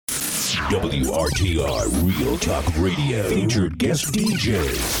WRTR Real Talk Radio. Featured guest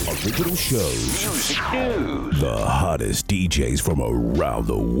DJs. Original shows. Music news. The hottest DJs from around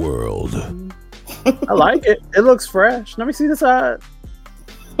the world. I like it. It looks fresh. Let me see the side.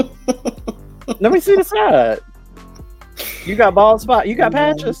 Let me see the side. You got bald spot. You got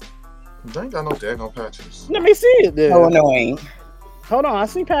patches. I ain't got no daggone patches. Let me see it, dude. So annoying. Hold on, I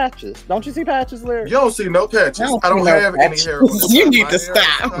see patches. Don't you see patches, Larry? You don't see no patches. I don't have any hair on the You side. need My to hair is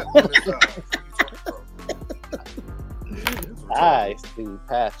stop. not- I see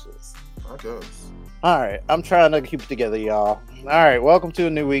patches. I guess. All right, I'm trying to keep it together, y'all. All right, welcome to a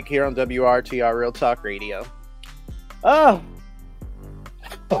new week here on WRTR Real Talk Radio. Oh,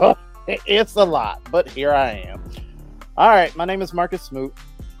 it's a lot, but here I am. All right, my name is Marcus Smoot.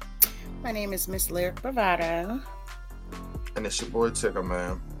 My name is Miss Lyric Bravado. And it's your boy Tigger,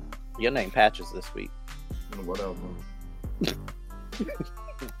 man. Your name Patches this week. Whatever. All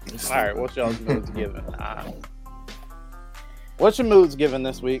right, what's y'all's moods giving? What's your moods giving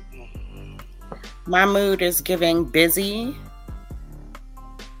this week? My mood is giving busy.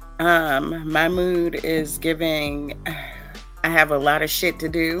 My mood is giving. I have a lot of shit to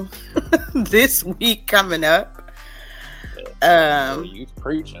do this week coming up. You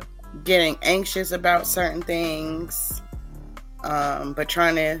preaching? Getting anxious about certain things, but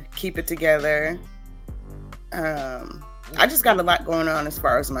trying to keep it together. I just got a lot going on as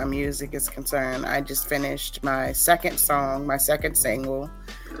far as my music is concerned. I just finished my second song, my second single.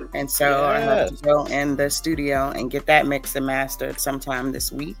 And so I have to go in the studio and get that mixed and mastered sometime this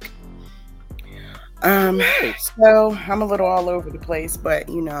week. So I'm a little all over the place, but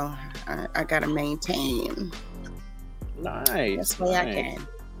you know, I gotta maintain. Nice. That's the way I can.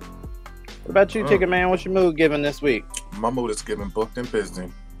 What about you, Ticket Man? What's your mood giving this week? My mood is getting booked and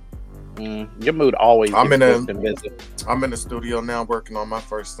busy. Your mood always gets booked and busy. I'm in the studio now working on my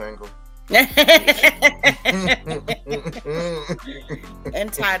first single.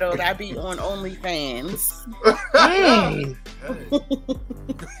 Entitled I Be on OnlyFans.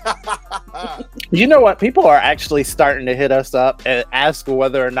 You know what? People are actually starting to hit us up and ask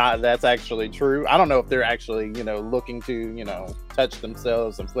whether or not that's actually true. I don't know if they're actually, looking to, touch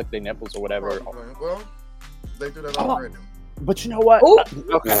themselves and flick their nipples or whatever. Well, they do that already. But you know what?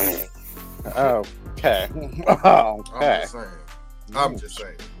 Okay. Okay. Okay. I'm just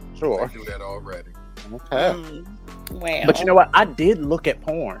saying. Sure. They do that already. Okay. Well. But you know what? I did look at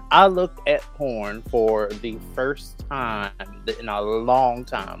porn. I looked at porn for the first time in a long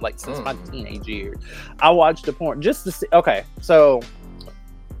time, like since my teenage years. I watched the porn just to see. Okay, so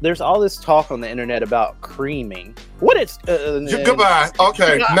there's all this talk on the internet about creaming. What it's goodbye.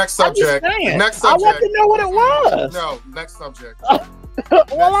 Okay, next subject. Next subject. I want to know what it was. No, next subject.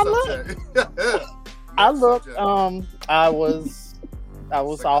 I looked. I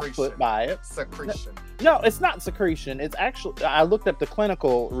was off put by it. Secretion. No, it's not secretion. It's actually, I looked up the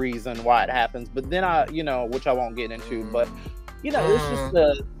clinical reason why it happens, but then which I won't get into, but it's just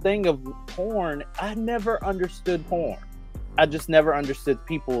the thing of porn. I never understood porn. I just never understood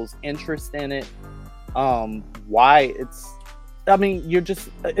people's interest in it. Why it's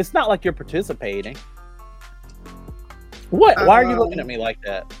not like you're participating. What? Why are you looking at me like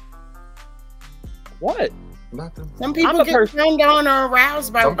that? What? Nothing. Some people get turned on or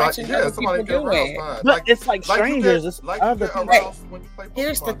aroused by watching other people do it. But it's like strangers. It's other people.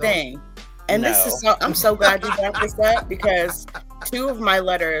 Here's the thing. And this is I'm so glad you brought this up because 2 of my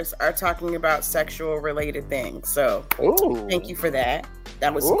letters are talking about sexual related things. So thank you for that.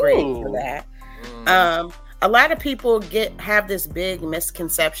 That was great for that. A lot of people have this big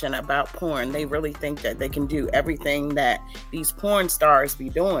misconception about porn. They really think that they can do everything that these porn stars be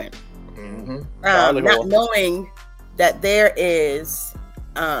doing. Not knowing that there is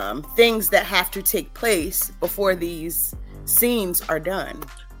things that have to take place before these scenes are done.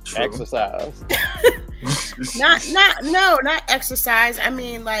 True. Exercise. not exercise. I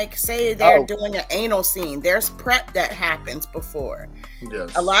mean, like, say they're doing an anal scene. There's prep that happens before.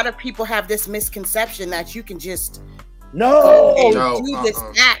 Yes. A lot of people have this misconception that you can just do this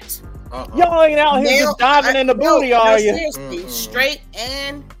act. Y'all ain't out here just diving in the booty, are you? Seriously, straight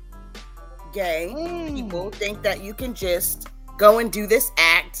and gay people think that you can just go and do this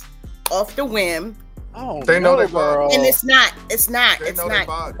act off the whim. They know their body. And it's not. That's not the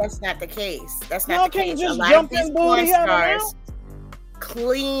case. That's not the case. Just a lot jump of these in porn booty stars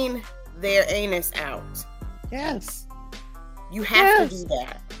clean their anus out. Yes. You have to do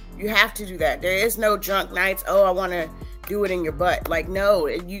that. You have to do that. There is no drunk nights. Oh, I want to do it in your butt. Like, no,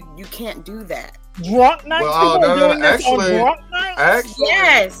 you can't do that. Drunk nights?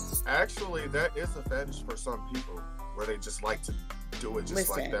 Yes. Actually, that is a fetish for some people where they just like to do it just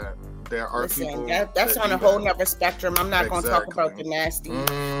like that. There are people that's on a whole nother spectrum. I'm not going to talk about the nasty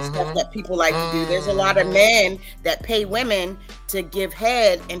stuff that people like to do. There's a lot of men that pay women to give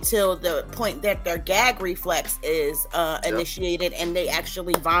head until the point that their gag reflex is initiated and they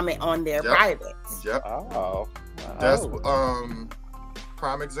actually vomit on their privates. Yep. Oh. That's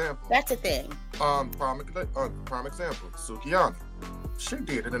prime example. That's a thing. Prime example. Sukiyama. She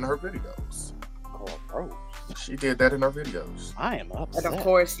did it in her videos. Oh, bro. She did that in her videos. I am upset. And of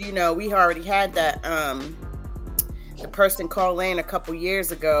course, we already had that the person call in a couple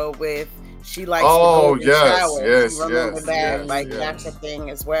years ago with she likes to go in showers. You remember that? That's a thing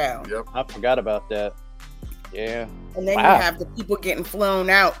as well. Yep. I forgot about that. Yeah. And then you have the people getting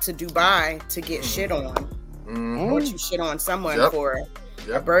flown out to Dubai to get shit on. Once you shit on someone for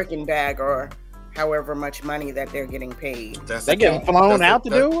a Birkin bag or however much money that they're getting paid. They getting flown out to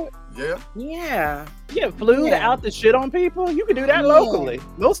do it? Yeah. You get flew out to shit on people? You can do that locally.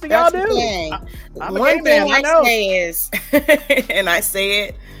 Most of y'all do. One thing I say is, and I say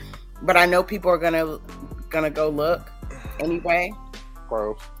it, but I know people are gonna go look anyway.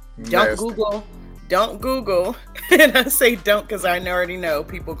 Gross. Don't Google. And I say don't because I already know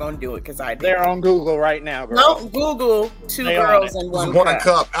people gonna do it because I do. They're on Google right now, girl. Don't Google two girls in one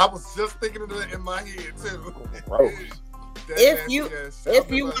cup. I was just thinking of that in my head too. Gross. If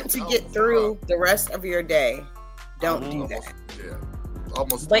you want to get through the rest of your day, don't do that. Yeah.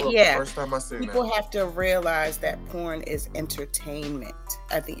 Almost. But first time I seen people have to realize that porn is entertainment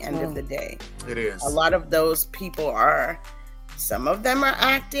at the end of the day. It is. A lot of those people are. Some of them are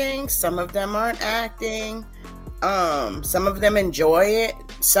acting. Some of them aren't acting. Some of them enjoy it.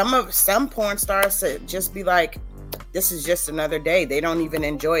 Some porn stars just be like, "This is just another day." They don't even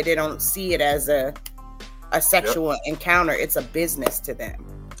enjoy it. They don't see it as a sexual encounter. It's a business to them.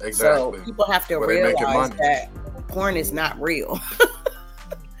 Exactly. So people have to realize that porn is not real.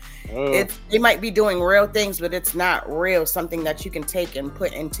 They might be doing real things, but it's not real. Something that you can take and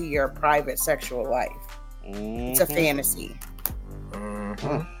put into your private sexual life. It's a fantasy.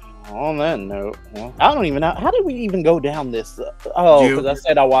 On that note, I don't even know. How did we even go down this? Because I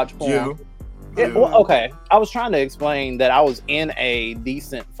said I watch porn. Okay. I was trying to explain that I was in a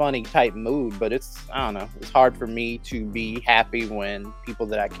decent, funny type mood, but I don't know. It's hard for me to be happy when people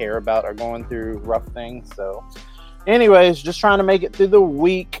that I care about are going through rough things. So, anyways, just trying to make it through the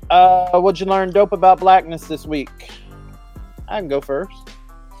week. What'd you learn dope about blackness this week? I can go first.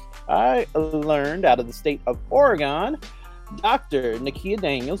 I learned out of the state of Oregon, Dr. Nakia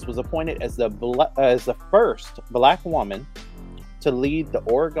Daniels was appointed as the first black woman to lead the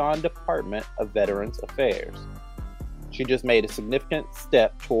Oregon Department of Veterans Affairs. She just made a significant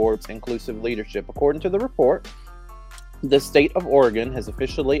step towards inclusive leadership. According to the report, the state of Oregon has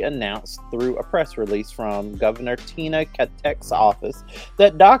officially announced through a press release from Governor Tina Kotek's office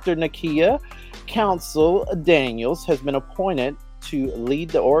that Dr. Nakia Council Daniels has been appointed to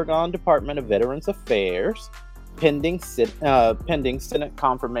lead the Oregon Department of Veterans Affairs pending Senate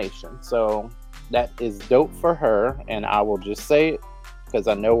confirmation. So that is dope for her, and I will just say it because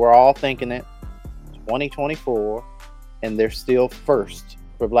I know we're all thinking it. 2024, and they're still first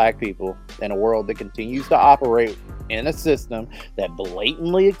for black people in a world that continues to operate in a system that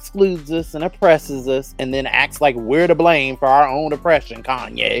blatantly excludes us and oppresses us, and then acts like we're to blame for our own oppression.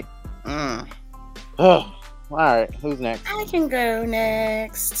 Kanye. All right, who's next? I can go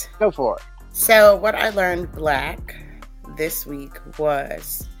next. Go for it. So what I learned black this week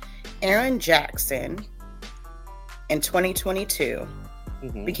was Erin Jackson in 2022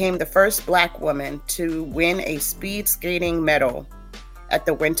 became the first black woman to win a speed skating medal at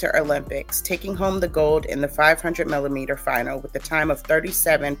the Winter Olympics, taking home the gold in the 500 millimeter final with a time of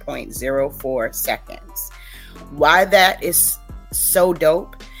 37.04 seconds. Why that is so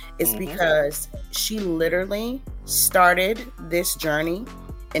dope is because she literally started this journey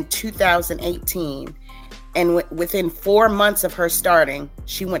in 2018, and within 4 months of her starting,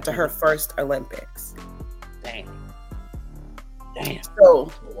 she went to her first Olympics. Damn. So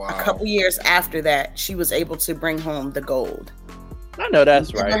a couple years after that, she was able to bring home the gold. I know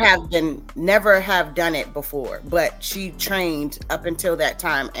that's right. Never have done it before, but she trained up until that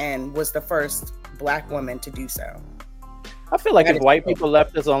time and was the first black woman to do so. I feel like if white people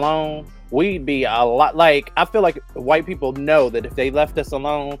left us alone, we'd be a lot like, I feel like white people know that if they left us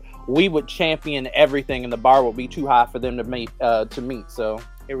alone, we would champion everything and the bar would be too high for them to meet. So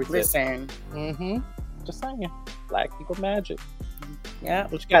here we listen. Just saying. Black people magic. Yeah.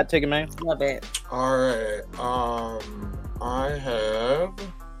 What you got, Tigger Man? Love it. All right. I have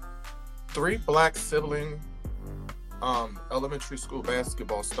 3 black sibling elementary school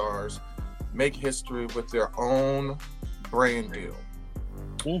basketball stars make history with their own brand deal.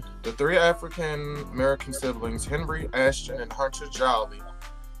 The three African American siblings, Henry, Ashton, and Hunter Jolly,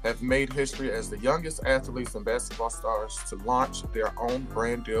 have made history as the youngest athletes and basketball stars to launch their own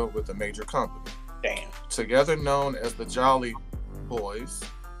brand deal with a major company. Damn. Together known as the Jolly Boys,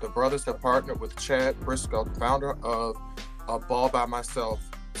 the brothers have partnered with Chad Briscoe, the founder of A Ball by Myself,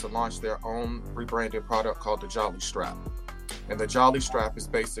 to launch their own rebranded product called the Jolly Strap. And the Jolly Strap is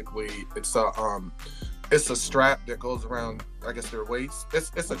basically, it's a strap that goes around, I guess, their waist.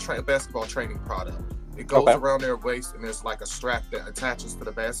 It's a basketball training product. It goes around their waist, and there's like a strap that attaches to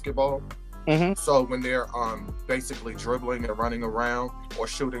the basketball. Mm-hmm. So when they're basically dribbling and running around or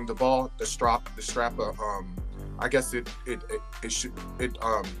shooting the ball, the strap, I guess it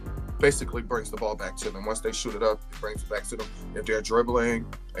basically brings the ball back to them. Once they shoot it up, it brings it back to them. If they're dribbling,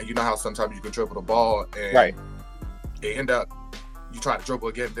 and you know how sometimes you can dribble the ball and you try to dribble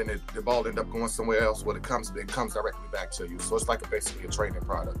again, then the ball end up going somewhere else where it comes directly back to you. So it's like basically a training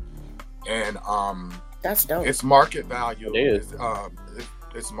product. And that's dope. Its market value is.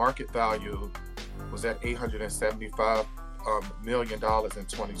 Its market value was at $875 million in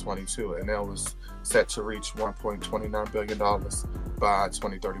 2022, and that was set to reach $1.29 billion by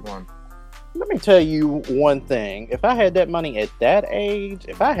 2031. Let me tell you one thing. If I had that money at that age,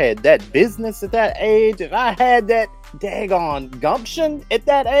 if I had that business at that age, if I had that daggone gumption at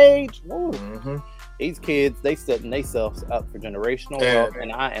that age, these kids, they setting themselves up for generational wealth,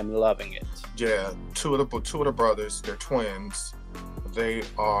 and I am loving it. Yeah, two of the brothers, they're twins. They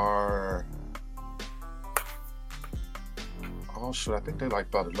are, I think they're like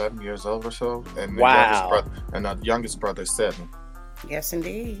about 11 years old or so. And the youngest brother is 7. Yes,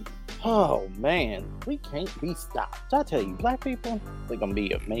 indeed. Oh man, we can't be stopped. I tell you, black people, we're gonna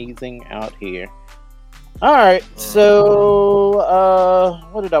be amazing out here. All right, so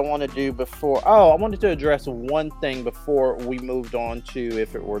what did I want to do before? I wanted to address one thing before we moved on to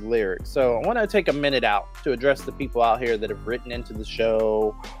If It Were Lyric. So I want to take a minute out to address the people out here that have written into the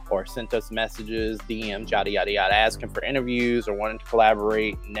show or sent us messages, DMs, yada, yada, yada, asking for interviews or wanting to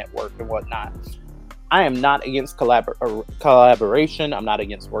collaborate, network, and whatnot. I am not against collaboration. I'm not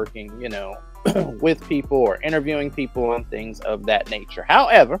against working, with people or interviewing people and things of that nature.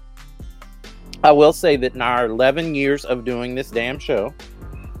 However, I will say that in our 11 years of doing this damn show,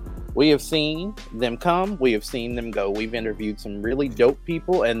 we have seen them come, we have seen them go. We've interviewed some really dope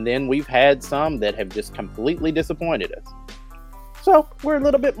people, and then we've had some that have just completely disappointed us. So we're a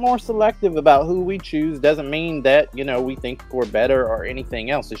little bit more selective about who we choose. Doesn't mean that, we think we're better or anything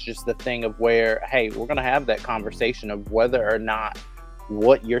else. It's just the thing of where, hey, we're going to have that conversation of whether or not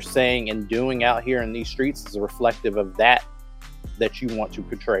what you're saying and doing out here in these streets is reflective of that you want to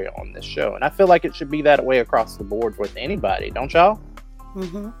portray on this show. And I feel like it should be that way across the board with anybody, don't y'all?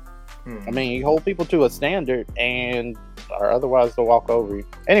 Mm-hmm. I mean, you hold people to a standard or otherwise they'll walk over you.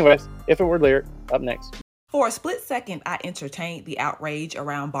 Anyways, If It Were Lyric, up next. For a split second, I entertained the outrage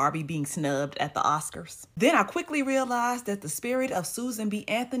around Barbie being snubbed at the Oscars. Then I quickly realized that the spirit of Susan B.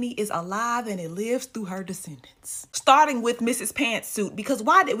 Anthony is alive and it lives through her descendants. Starting with Mrs. Pantsuit, because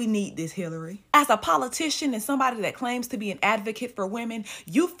why did we need this, Hillary? As a politician and somebody that claims to be an advocate for women,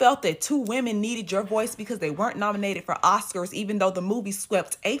 you felt that 2 women needed your voice because they weren't nominated for Oscars, even though the movie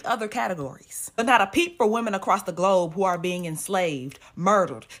swept 8 other categories. But not a peep for women across the globe who are being enslaved,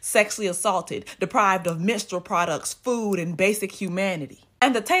 murdered, sexually assaulted, deprived of menstrual products, food, and basic humanity.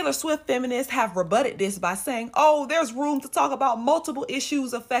 And the Taylor Swift feminists have rebutted this by saying, there's room to talk about multiple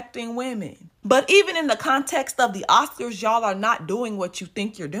issues affecting women. But even in the context of the Oscars, y'all are not doing what you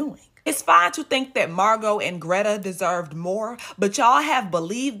think you're doing. It's fine to think that Margot and Greta deserved more, but y'all have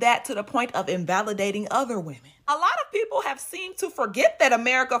believed that to the point of invalidating other women. A lot of people have seemed to forget that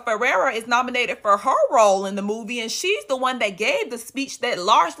America Ferrera is nominated for her role in the movie, and she's the one that gave the speech that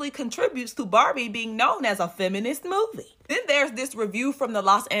largely contributes to Barbie being known as a feminist movie. Then there's this review from the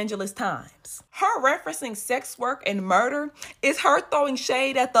Los Angeles Times. Her referencing sex work and murder is her throwing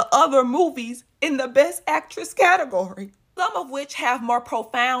shade at the other movies in the Best Actress category, some of which have more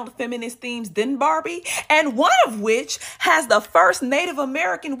profound feminist themes than Barbie, and one of which has the first Native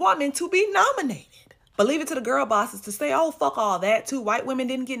American woman to be nominated. But leave it to the girl bosses to say, fuck all that. 2 white women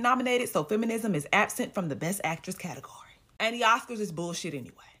didn't get nominated, so feminism is absent from the Best Actress category. And the Oscars is bullshit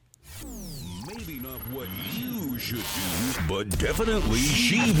anyway. Maybe not what you should do, but definitely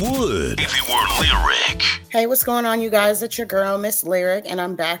she would. If It Were Lyric. Hey, what's going on, you guys? It's your girl, Miss Lyric, and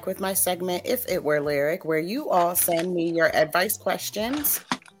I'm back with my segment, If It Were Lyric, where you all send me your advice questions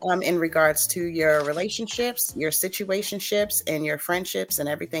in regards to your relationships, your situationships, and your friendships and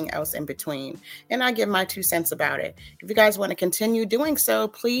everything else in between. And I give my 2 cents about it. If you guys want to continue doing so,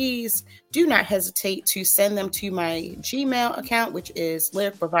 please do not hesitate to send them to my Gmail account, which is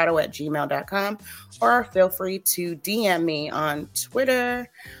lyricbravado@gmail.com, or feel free to DM me on Twitter,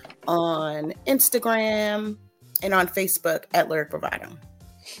 on Instagram, and on Facebook at Lyric Bravado.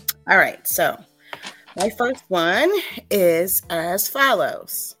 All right, so my first one is as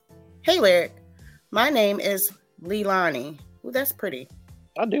follows. Hey, Lyric. My name is Leilani. Ooh, that's pretty.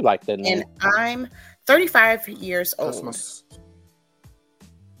 I do like that name. And I'm 35 years old. Oh,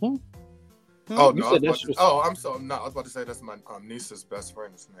 no. I was about to say that's my niece's best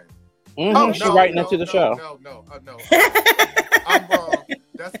friend's name. Mm-hmm. Oh, she's writing into the show. No. I'm wrong.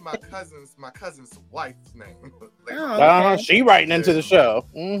 That's my cousin's wife's name. Okay. She writing into the show.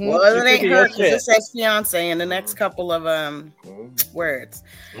 Mm-hmm. Well, it ain't her because it says fiance in the next couple of words.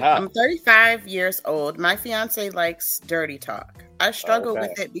 I'm 35 years old. My fiance likes dirty talk. I struggle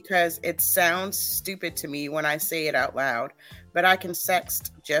with it because it sounds stupid to me when I say it out loud, but I can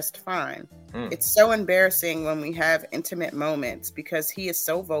sext just fine. It's so embarrassing when we have intimate moments because he is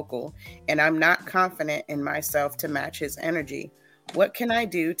so vocal and I'm not confident in myself to match his energy. What can I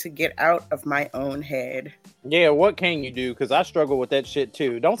do to get out of my own head? Yeah, what can you do? Because I struggle with that shit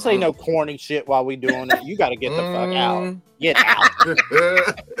too. Don't say no corny shit while we doing it. You got to get the fuck out. Get out.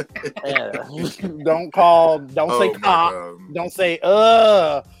 Don't call. Don't say cop. Don't say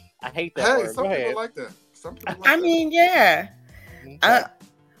I hate that word. Some Go people ahead. like that. Some people like I mean, yeah.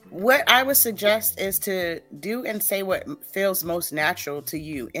 What I would suggest is to do and say what feels most natural to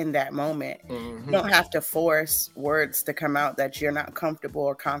you in that moment. You don't have to force words to come out that you're not comfortable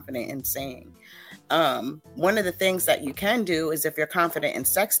or confident in saying. One of the things that you can do is if you're confident in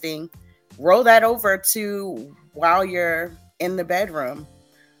sexting, roll that over to while you're in the bedroom.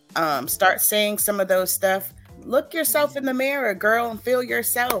 Start saying some of those stuff. Look yourself in the mirror, girl, and feel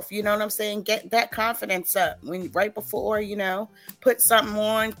yourself. You know what I'm saying? Get that confidence up right before, put something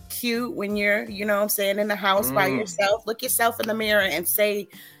on cute when you're, in the house by yourself. Look yourself in the mirror and say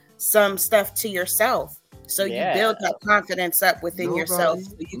some stuff to yourself. So you build that confidence up within yourself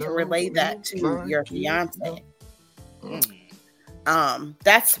so you can relay that to your fiance.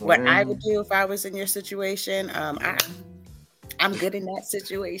 That's what I would do if I was in your situation. I'm good in that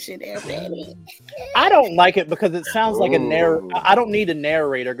situation, everybody. I don't like it because it sounds like I don't need a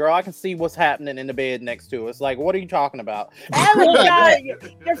narrator, girl. I can see what's happening in the bed next to us. Like, what are you talking about? Oh my God,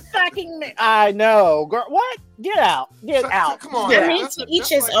 you're fucking me. I know, girl. What? Get out. Get out. Come on. I mean, to each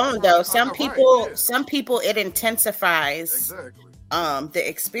his own, though. Some people, it intensifies the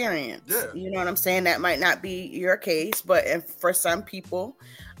experience. Yeah. You know what I'm saying? That might not be your case, but for some people,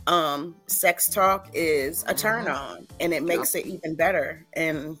 sex talk is a turn on and it makes it even better,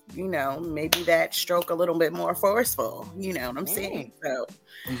 and maybe that stroke a little bit more forceful, you know what I'm saying? So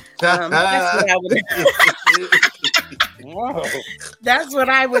that's what I would that's what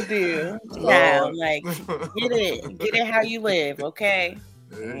I would do. Yeah, like get it how you live, okay?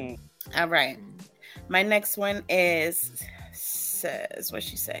 All right, my next one says what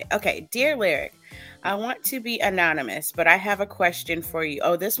she say. Okay, dear Lyric, I want to be anonymous, but I have a question for you.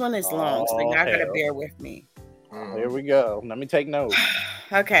 Oh, this one is long, so y'all gotta bear with me. Here we go. Let me take notes.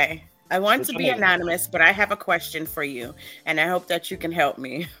 Okay. I want to be anonymous, but I have a question for you, and I hope that you can help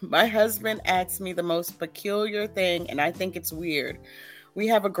me. My husband asks me the most peculiar thing, and I think it's weird. We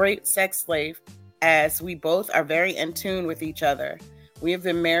have a great sex life, as we both are very in tune with each other. We have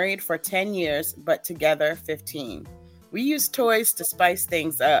been married for 10 years, but together 15. We use toys to spice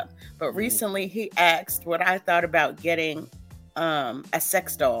things up, but recently he asked what I thought about getting a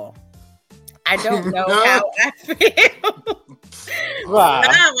sex doll. I don't know how I feel. Wow.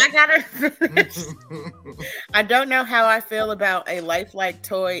 I gotta I don't know how I feel about a lifelike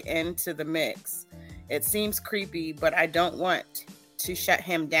toy into the mix. It seems creepy, but I don't want to shut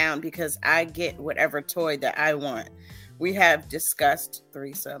him down because I get whatever toy that I want. We have discussed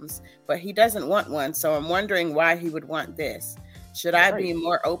threesomes, but he doesn't want one, so I'm wondering why he would want this. Should I be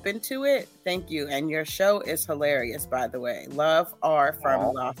more open to it? Thank you. And your show is hilarious, by the way. Love, R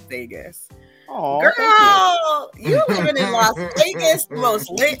from Las Vegas. Girl, you living in Las Vegas, the most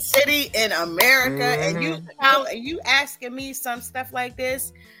lit city in America, and you asking me some stuff like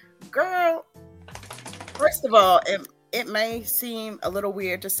this? Girl, first of all, it may seem a little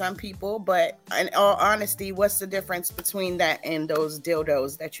weird to some people, but in all honesty, what's the difference between that and those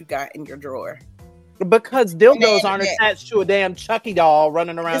dildos that you got in your drawer? Because dildos aren't attached to a damn Chucky doll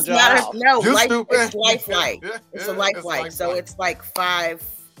running around your house. No, it's lifelike. It's a lifelike. So it's like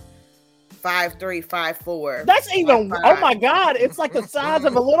 5'3", 5'4". That's even. Oh my God! It's like the size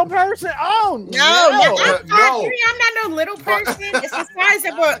of a little person. Oh no! I'm 5'3". No. I'm not no little person. It's the size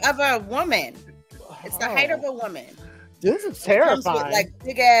of a woman. It's the height of a woman. This is terrifying. With, like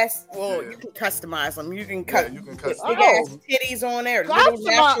big ass. Well, you can customize them. You can cut. You can big ass titties on there. Little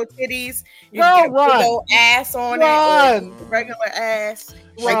natural titties. You Girl, can get a run. big old ass on Run. it. Or regular ass.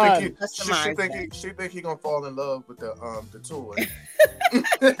 She think he gonna fall in love with the toy.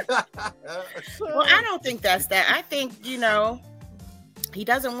 Well, I don't think that's that. I think he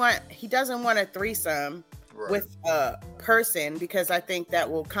doesn't want a threesome with a person because I think that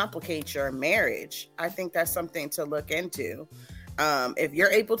will complicate your marriage. I think that's something to look into. If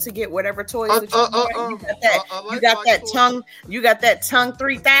you're able to get whatever toys that you got that tongue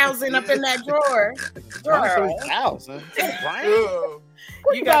 3000 up in that drawer. 3000.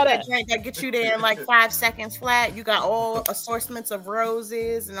 You got that drink that gets you there in like 5 seconds flat. You got all assortments of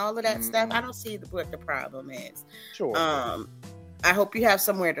roses and all of that stuff. I don't see what the problem is. Sure. I hope you have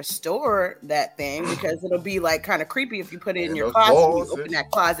somewhere to store that thing because it'll be like kind of creepy if you put it in your closet. You open that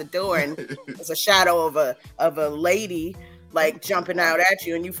closet door and it's a shadow of a lady like jumping out at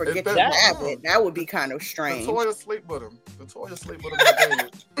you and you forget to have it. That would be kind of strange. The toy will sleep with him. In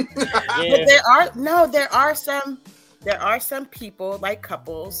the But there are some people like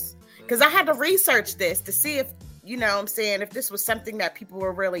couples because I had to research this to see if if this was something that people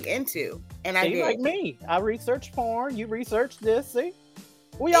were really into. And I did. Like me. I researched porn. You researched this. See?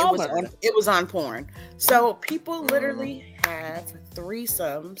 It was on porn. So people literally have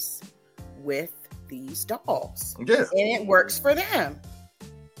threesomes with these dolls. Yeah. And it works for them.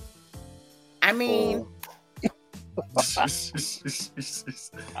 I mean... It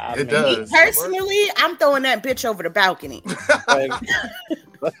does. Personally, I'm throwing that bitch over the balcony.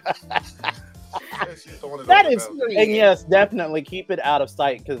 That is, and yes, definitely keep it out of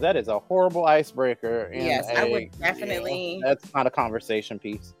sight because that is a horrible icebreaker. Yes, I would definitely. That's not a conversation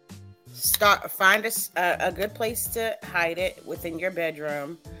piece. Find a good place to hide it within your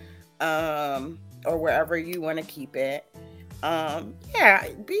bedroom, or wherever you want to keep it.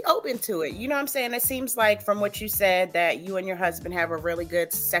 Be open to it. You know what I'm saying? It seems like from what you said that you and your husband have a really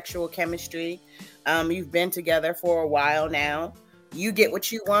good sexual chemistry. You've been together for a while now. You get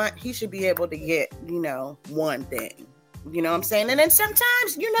what you want. He should be able to get, one thing. You know what I'm saying? And then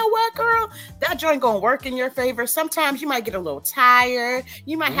sometimes, you know what, girl? That joint gonna work in your favor. Sometimes you might get a little tired.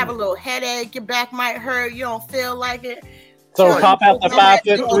 You might have a little headache. Your back might hurt. You don't feel like it. So pop out the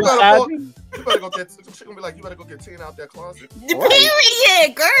 5'3" You better go get. She's gonna be like, you better go get 10 out that closet.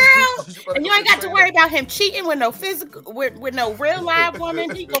 Period, girl. And you ain't got to worry about him cheating with no physical, with no real live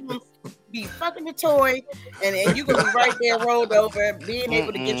woman. He gonna be fucking the toy, and you gonna be right there rolled over, being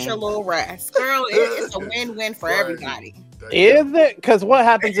able to get your little rest, girl. It's a win-win for everybody. Is it? Because what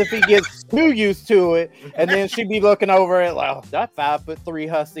happens if he gets too used to it, and then she be looking over it like, that 5'3"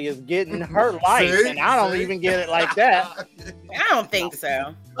 hussy is getting her life, and I don't even get it like that. I don't think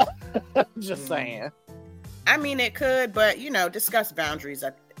so. Just saying. I mean, it could, but discuss boundaries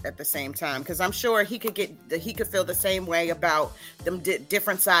at the same time, because I'm sure he could feel the same way about them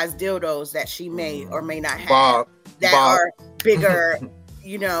different size dildos that she may or may not have are bigger,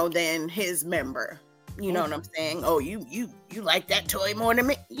 than his member. You know what I'm saying? Oh, you like that toy more than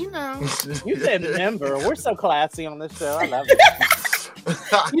me? You said member. We're so classy on this show. I love it.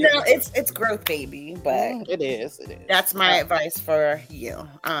 It's growth, baby. But it is. That's my advice for you.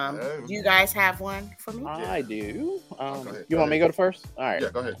 Do you guys have one for me? I do. You want me to go to first? All right. Yeah,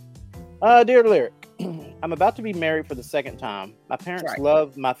 go ahead. Dear Lyric, I'm about to be married for the second time. My parents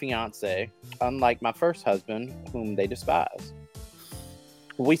love my fiance, unlike my first husband, whom they despise.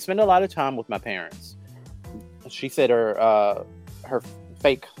 We spend a lot of time with my parents. She said her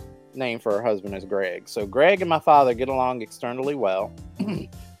fake name for her husband is Greg. So Greg and my father get along externally well.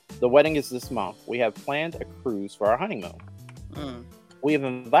 The wedding is this month. We have planned a cruise for our honeymoon. We have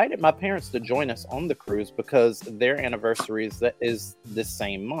invited my parents to join us on the cruise because their anniversary is this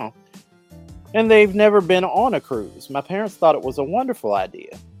same month. And they've never been on a cruise. My parents thought it was a wonderful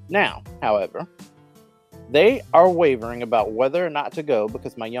idea. Now, however, they are wavering about whether or not to go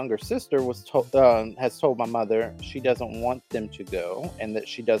because my younger sister has told my mother she doesn't want them to go and that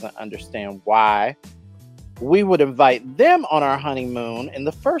she doesn't understand why we would invite them on our honeymoon in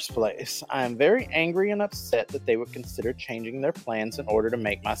the first place. I am very angry and upset that they would consider changing their plans in order to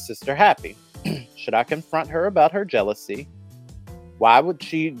make my sister happy. Should I confront her about her jealousy? Why would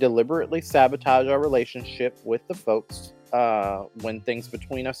she deliberately sabotage our relationship with the folks when things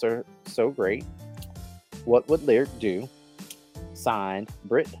between us are so great? What would Lyric do? Signed,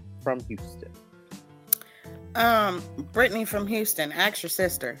 Britt from Houston. Brittany from Houston, ask your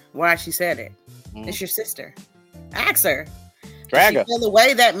sister why she said it. It's your sister. Ask her. Drag her. She feel the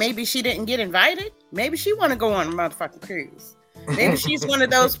way that maybe she didn't get invited. Maybe she want to go on a motherfucking cruise. Maybe she's one of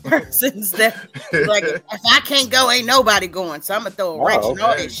those persons that like, if I can't go, ain't nobody going. So I'm gonna throw a wrench in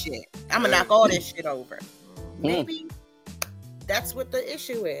all this shit. I'm gonna knock all this shit over. Maybe that's what the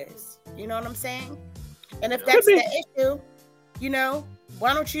issue is. You know what I'm saying? And if that's the issue, you know,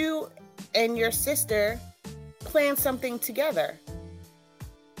 why don't you and your sister plan something together?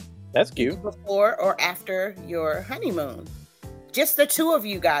 That's cute. Before or after your honeymoon. Just the two of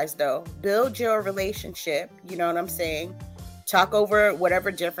you guys, though. Build your relationship. You know what I'm saying? Talk over whatever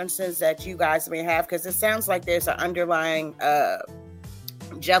differences that you guys may have, because it sounds like there's an underlying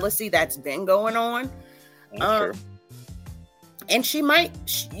jealousy that's been going on. And she might,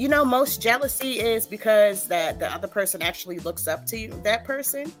 you know, most jealousy is because that the other person actually looks up to you, that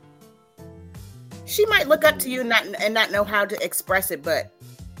person. She might look up to you and not know how to express it, but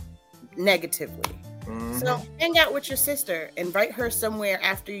negatively. So hang out with your sister, invite her somewhere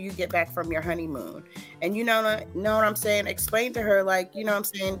after you get back from your honeymoon. And you know what I'm saying? Explain to her, like, you know what I'm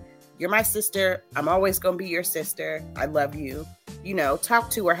saying? You're my sister. I'm always going to be your sister. I love you. You know, talk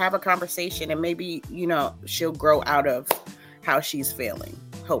to her, have a conversation, and maybe, you know, she'll grow out of how she's feeling.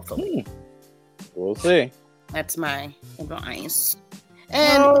 Hopefully. We'll see. That's my advice.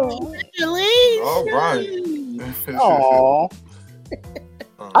 And all right. Aww.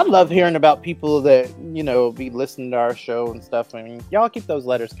 I love hearing about people that, you know, be listening to our show and stuff. I mean, y'all keep those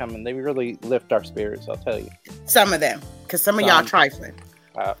letters coming. They really lift our spirits, I'll tell you. Some of them. Because some of y'all trifling.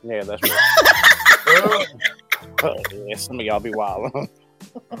 Yeah, that's right. Yeah, some of y'all be wild.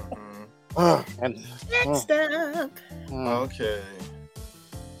 Next up.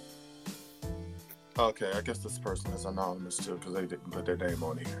 Okay, I guess this person is anonymous too because they didn't put their name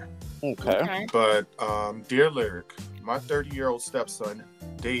on here. Okay. But dear Lyric, my 30-year-old stepson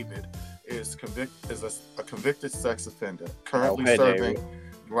David is a convicted sex offender, currently serving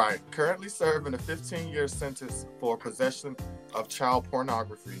a 15-year sentence for possession of child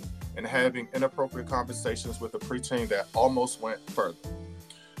pornography and having inappropriate conversations with a preteen that almost went further.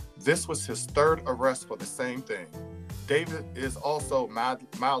 This was his third arrest for the same thing. David is also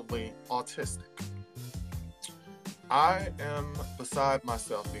mildly autistic. I am beside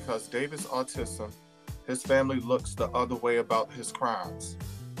myself because David's autism, his family looks the other way about his crimes.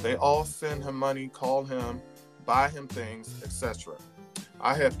 They all send him money, call him, buy him things, etc.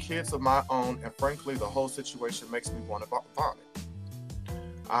 I have kids of my own, and frankly, the whole situation makes me want to vomit.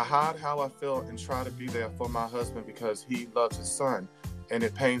 I hide how I feel and try to be there for my husband because he loves his son, and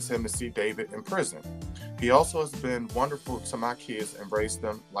it pains him to see David in prison. He also has been wonderful to my kids and raised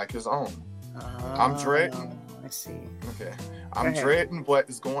them like his own. I'm dreading. I see. Okay. I'm dreading what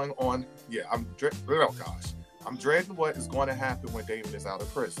is going on. Yeah, I'm dreading what is going to happen when David is out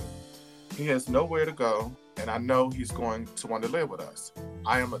of prison. He has nowhere to go, and I know he's going to want to live with us.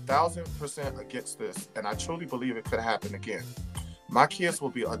 I am 1,000% against this, and I truly believe it could happen again. My kids will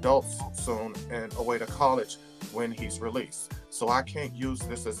be adults soon and away to college when he's released, so I can't use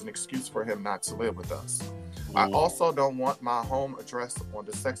this as an excuse for him not to live with us. I also don't want my home address on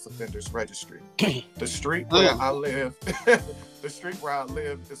the sex offenders registry. The street where I live,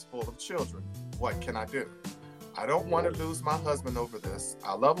 is full of children. What can I do? I don't want to lose my husband over this.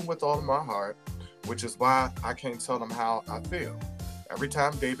 I love him with all of my heart, which is why I can't tell him how I feel. Every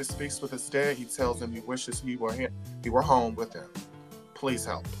time David speaks with his dad, he tells him he wishes he were home with him. Please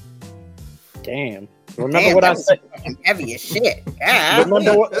help. Damn. Remember what I said? Heavy as shit.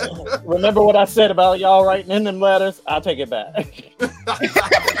 Remember what I said about y'all writing in them letters? I'll take it back.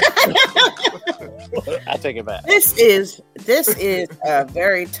 I take it back. This is a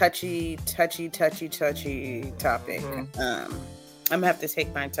very touchy topic. I'm gonna have to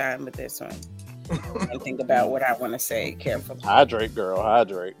take my time with this one and think about what I want to say carefully. Hydrate, girl.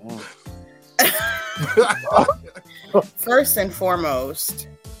 Hydrate. First and foremost,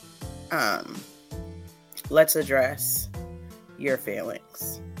 let's address your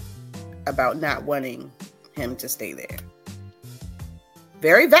feelings about not wanting him to stay there.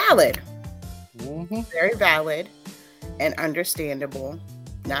 Very valid. Mm-hmm. Very valid and understandable.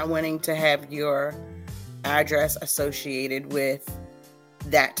 Not wanting to have your address associated with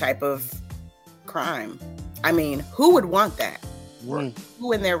that type of crime. I mean, who would want that?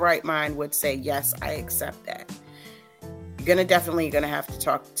 Who in their right mind would say, yes, I accept that? You're definitely gonna have to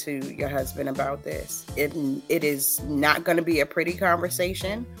talk to your husband about this. It is not gonna be a pretty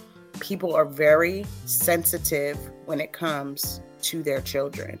conversation. People are very sensitive when it comes to their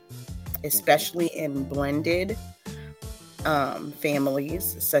children, especially in blended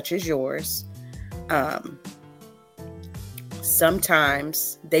families such as yours.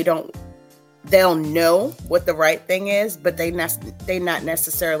 sometimes they'll know what the right thing is, but they not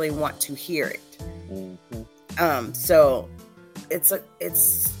necessarily want to hear it. Mm-hmm. So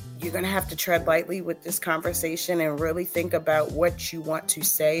you're going to have to tread lightly with this conversation and really think about what you want to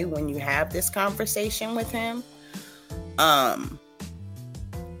say when you have this conversation with him.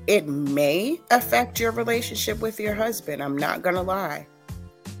 It may affect your relationship with your husband. I'm not going to lie.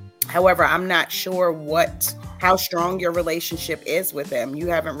 However, I'm not sure how strong your relationship is with him. You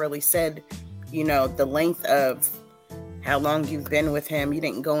haven't really said, the length of how long you've been with him. You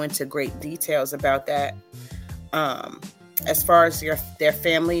didn't go into great details about that. As far as their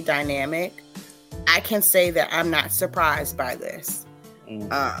family dynamic, I can say that I'm not surprised by this.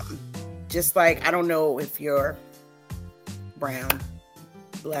 Just like, I don't know if you're brown,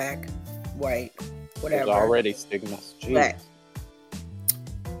 black, white, whatever. There's already stigmas. But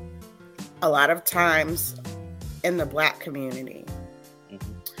a lot of times in the Black community,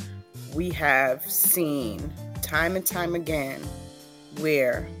 we have seen time and time again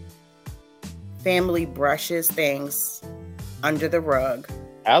where family brushes things under the rug.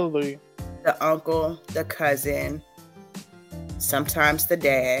 Hallelujah. The uncle, the cousin, sometimes the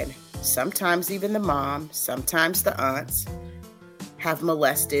dad, sometimes even the mom, sometimes the aunts have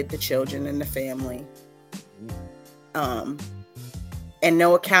molested the children in the family. And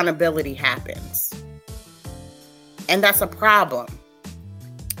no accountability happens. And that's a problem.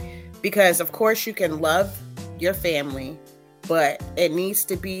 Because of course you can love your family, but it needs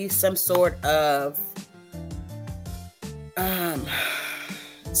to be some sort of boundaries.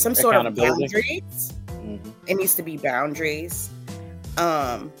 Mm-hmm. It needs to be boundaries.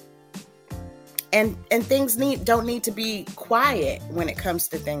 And things don't need to be quiet when it comes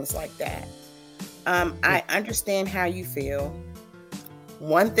to things like that. I understand how you feel.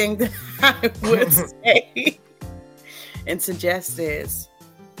 One thing that I would say and suggest is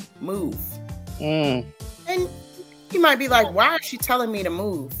move. And you might be like, why is she telling me to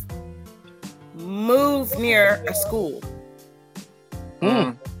move? Move near a school.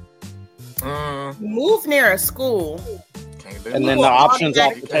 Move near a school. And then the options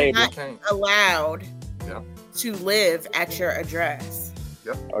off the table. Not allowed to live at your address.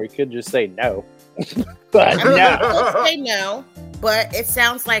 Yep. Or you could just say no. But no. Say no. But it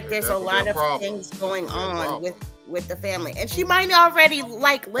sounds like there's a lot of things going on with the family. And she might already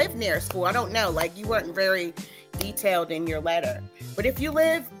live near a school. I don't know. You weren't very detailed in your letter. But if you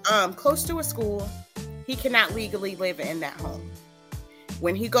live close to a school, he cannot legally live in that home.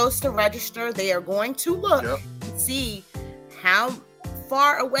 When he goes to register, they are going to look and see how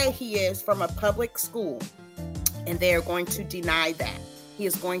far away he is from a public school. And they are going to deny that. He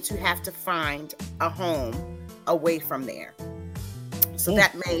is going to have to find a home away from there. So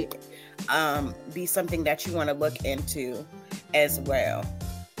that may be something that you want to look into as well.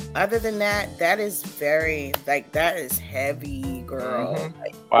 Other than that, that is very, that is heavy, girl.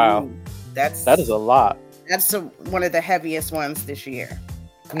 Mm-hmm. Wow. That is a lot. That's one of the heaviest ones this year,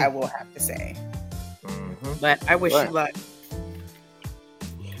 I will have to say. Mm-hmm. But I wish you luck.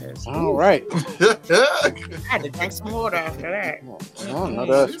 All right. I had to drink some water after that. No,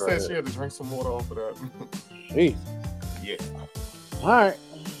 that's right. She said she had to drink some water off of that. Jeez. Yeah. All right.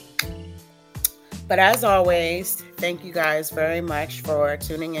 But as always, thank you guys very much for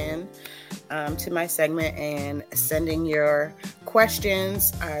tuning in to my segment and sending your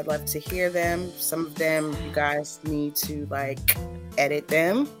questions. I'd love to hear them. Some of them you guys need to edit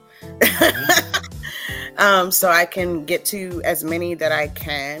them. So I can get to as many that I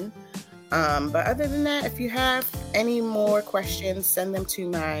can. But other than that, if you have any more questions, send them to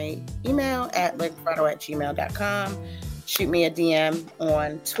my email at lyricbravado@gmail.com. Shoot me a DM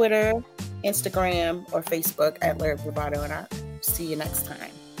on Twitter, Instagram, or Facebook at Lyric Bravado, and I'll see you next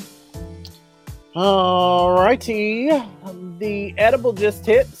time. All righty. The edible just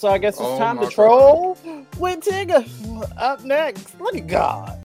hit, so I guess it's time to troll with Tigger. Up next, look at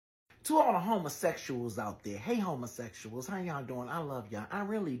God. To all the homosexuals out there, hey homosexuals, how y'all doing? I love y'all. I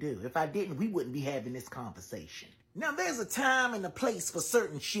really do. If I didn't, we wouldn't be having this conversation. Now, there's a time and a place for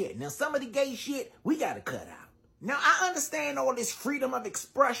certain shit. Now, some of the gay shit, we gotta cut out. Now, I understand all this freedom of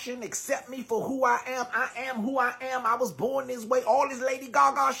expression. Accept me for who I am. I am who I am. I was born this way. All this Lady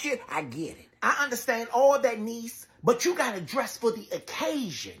Gaga shit, I get it. I understand all that, niece, but you gotta dress for the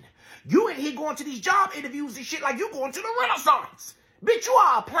occasion. You in here going to these job interviews and shit like you going to the Renaissance. Bitch, you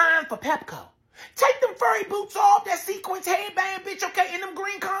are applying for Pepco. Take them furry boots off, that sequence headband, bitch, okay, and them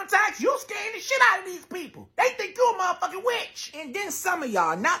green contacts. You scaring the shit out of these people. They think you a motherfucking witch. And then some of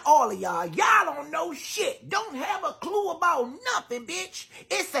y'all, not all of y'all don't know shit. Don't have a clue about nothing, bitch.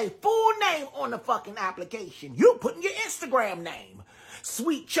 It's a full name on the fucking application. You putting your Instagram name.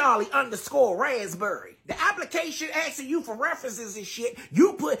 Sweet Charlie _ Raspberry. The application asking you for references and shit.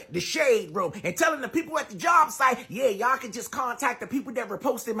 You put the shade room and telling the people at the job site, yeah, y'all can just contact the people that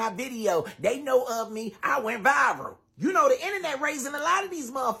reposted my video. They know of me. I went viral. You know, the internet raising a lot of these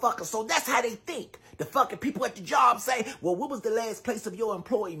motherfuckers, so that's how they think. The fucking people at the job say, well, what was the last place of your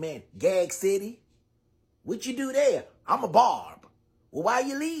employment? Gag City? What you do there? I'm a barb. Well, why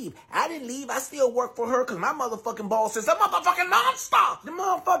you leave? I didn't leave. I still work for her because my motherfucking boss is a motherfucking monster. The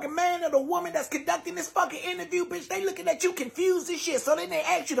motherfucking man or the woman that's conducting this fucking interview, bitch, they looking at you confused as shit. So then they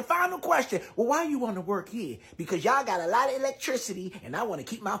ask you the final question. Well, why you want to work here? Because y'all got a lot of electricity and I want to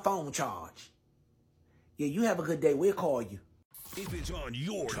keep my phone charged. Yeah, you have a good day. We'll call you. If it's on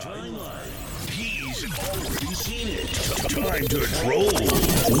your timeline, he's already seen it. Time to troll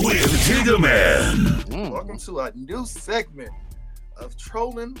with Tiggerman. Welcome to a new segment of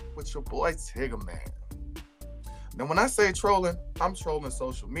Trolling with your boy Tiggerman. Now, when I say trolling, I'm trolling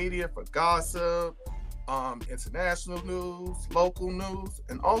social media for gossip, international news, local news,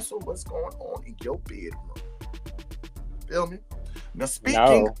 and also what's going on in your bedroom. Feel me? Now,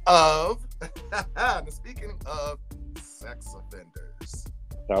 speaking of sex offenders.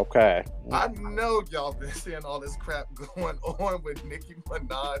 Okay. I know y'all been seeing all this crap going on with Nicki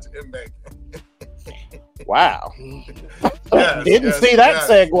Minaj and Megan. Wow. Didn't see that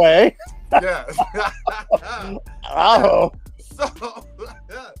segue. Yes. Oh.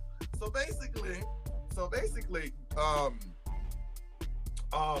 So basically,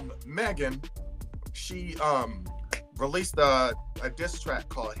 Megan, she released a diss track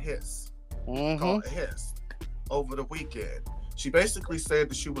called Hiss. Called Hiss over the weekend. She basically said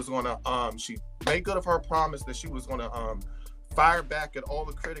that she was gonna she made good of her promise that she was gonna fire back at all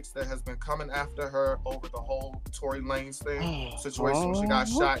the critics that has been coming after her over the whole Tory Lanez thing situation when she got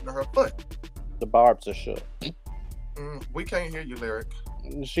shot in her foot. The barbs are shook. We can't hear you, Lyric.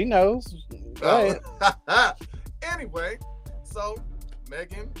 She knows. Anyway, so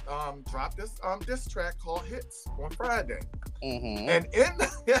Megan dropped this diss track called Hits on Friday. And in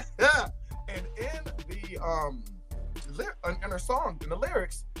her song, in the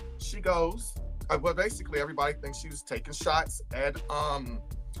lyrics, she goes, well, basically everybody thinks she was taking shots at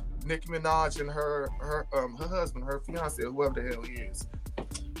Nicki Minaj and her husband, her fiance, whoever the hell he is.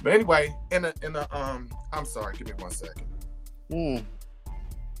 But anyway, in the I'm sorry, give me 1 second.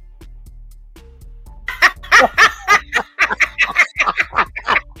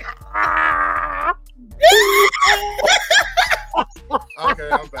 Okay,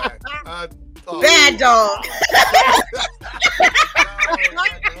 I'm back. Bad dog.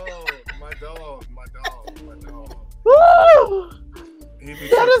 My dog. Woo! Don't be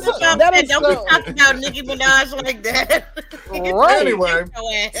talking about Nicki Minaj like that. Right. Anyway,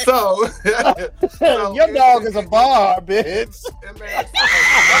 so your dog is a bar, bitch.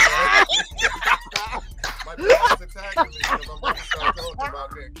 My dog's attacking me because I'm about to start talking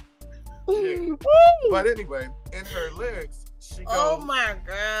about Nick. Yeah. But anyway, in her lyrics, she goes, oh my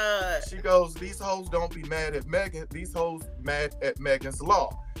God. She goes, these hoes don't be mad at Megan. These hoes mad at Megan's law.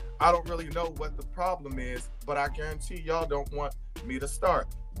 I don't really know what the problem is, but I guarantee y'all don't want me to start.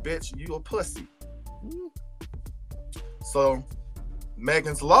 Bitch, you a pussy. So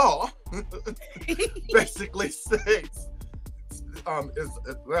Megan's law basically states,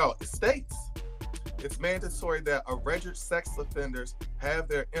 it states it's mandatory that alleged sex offenders have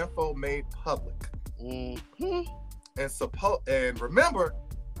their info made public. And remember,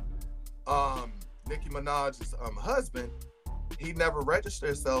 Nicki Minaj's husband, he never registered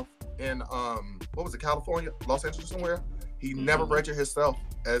himself in what was it, California, Los Angeles, somewhere. He never registered himself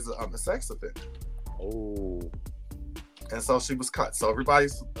as a sex offender. And so she was cut. So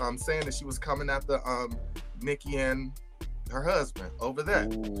everybody's saying that she was coming after Nicki and her husband over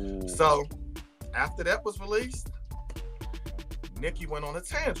that. So after that was released, Nicki went on a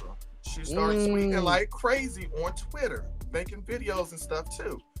tantrum. She started tweeting like crazy on Twitter, making videos and stuff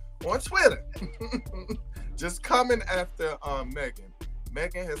too on Twitter. Just coming after Megan.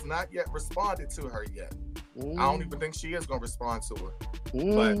 Megan has not yet responded to her yet. I don't even think she is going to respond to her.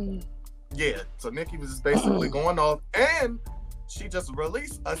 But yeah, so Nicki was just basically going off, and she just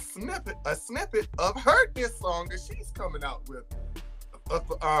released a snippet of her diss song that she's coming out with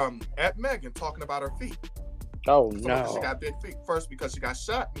at Megan, talking about her feet. Oh, so no. She got big feet. First, because she got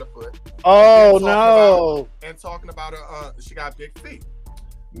shot in the foot. Oh, no. And talking about her, she got big feet.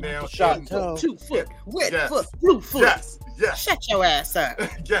 Now, shot toe. 2 foot, wet yes, foot, blue foot. Yes. Shut your ass up.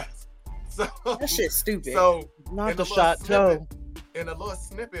 Yes. So That shit's stupid. So Not the shot toe. In a little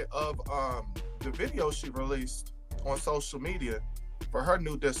snippet of the video she released on social media for her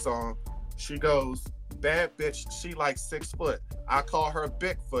new diss song, she goes, "Bad bitch, she like 6 foot. I call her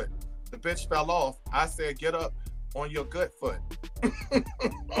Bigfoot. The bitch fell off. I said, get up on your good foot."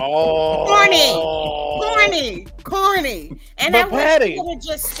 Corny. And But I wish Patty. she would have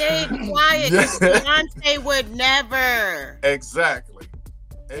just stayed quiet because Beyonce would never. Exactly.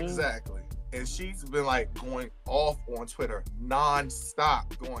 And she's been like going off on Twitter,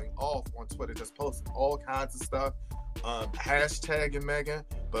 non-stop going off on Twitter, just posting all kinds of stuff, hashtagging Megan.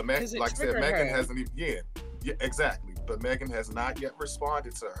 But like I said, Megan hasn't even, yeah, exactly. But Megan has not yet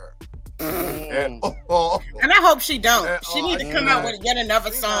responded to her. And I hope she don't. She need to come out with yet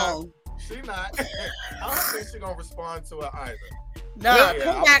another song. She not. I don't think she's gonna respond to it either. No,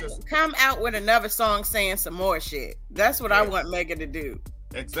 come out with another song saying some more shit. That's what I want Megan to do.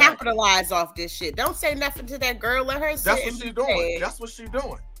 Exactly. Capitalize off this shit. Don't say nothing to that girl. Let her sit. That's what she's doing. That's what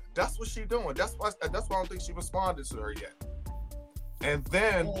she's doing. That's why I don't think she responded to her yet. And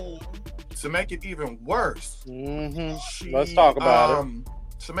then to make it even worse, let's talk about it.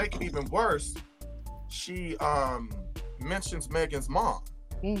 To make it even worse, she mentions Megan's mom.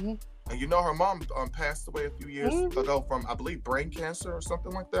 And you know her mom passed away a few years ago from, I believe, brain cancer or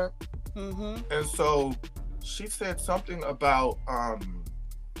something like that. And so she said something about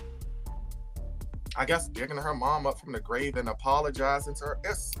I guess digging her mom up from the grave and apologizing to her.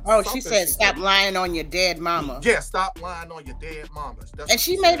 She said, "Stop lying on your dead mama." Yeah, stop lying on your dead mama. And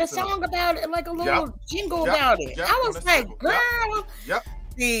she made a song about it, like a little jingle about it. I was like, girl,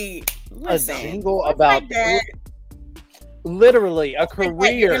 a jingle about that. Literally a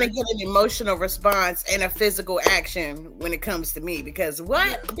career. You're gonna get an emotional response and a physical action when it comes to me because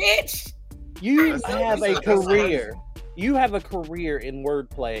bitch? You have a career. You have a career in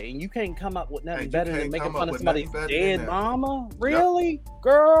wordplay, and you can't come up with nothing better than making fun of somebody's dead mama. Really,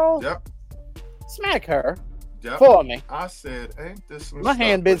 girl? Yep. Smack her for me. I said, "Ain't this my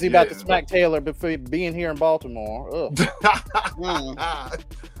hand busy about to smack Taylor before being here in Baltimore?"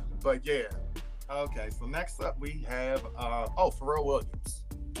 But yeah. Okay, so next up we have Pharrell Williams.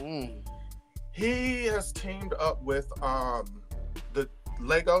 He has teamed up with the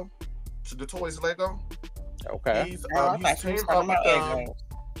Toys Lego. Okay. He's teamed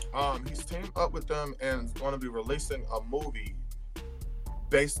up with them and is going to be releasing a movie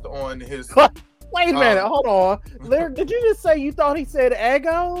based on his. Wait a minute, hold on. Did you just say you thought he said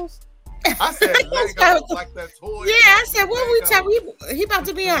Egos? I said Lego, like that toy. Yeah, I said, what we talking? He about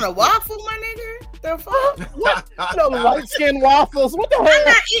to be on a waffle, my nigga? The fuck? What? No light skin waffles. What the hell? I'm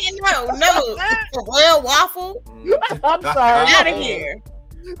not eating no Pharrell waffle. I'm sorry. Out of here.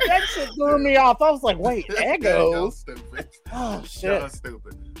 That shit threw me off. I was like, wait, Egos? Oh, shit. That's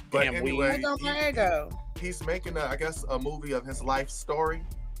stupid. But damn, anyway, Ego. He's making, a movie of his life story,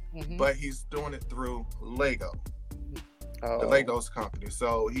 but he's doing it through Lego. The Legos company.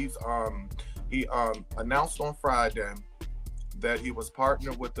 So he announced on Friday that he was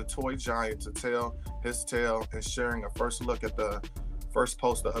partnered with the toy giant to tell his tale and sharing a first look at the first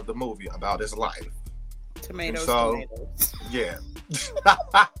poster of the movie about his life. Tomatoes. Yeah.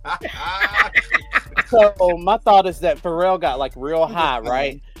 So my thought is that Pharrell got like real high,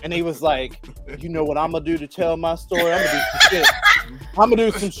 right? And he was like, you know what I'm gonna do to tell my story? I'm gonna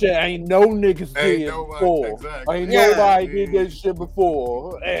do some shit ain't no niggas did before. Exactly. Ain't nobody did that shit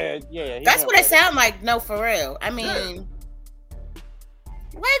before. And that's what it sound like. No, for real. I mean,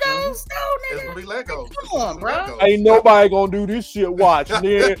 Legos, no, nigga. It's gonna be Legos. Come on, bro. Legos. Ain't nobody gonna do this shit. Watch, and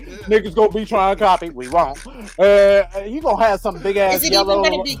then niggas gonna be trying to copy. We won't. You gonna have some big ass yellow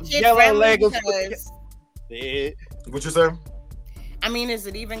Legos. What you say? I mean, is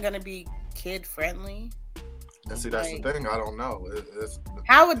it even gonna be kid friendly? And see, that's the thing. I don't know.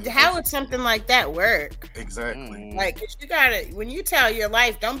 How would something like that work? Exactly. Like, 'cause you gotta, when you tell your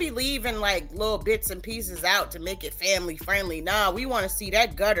life, don't be leaving like little bits and pieces out to make it family friendly. Nah, we want to see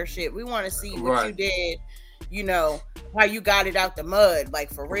that gutter shit. We want to see what you did. You know how you got it out the mud,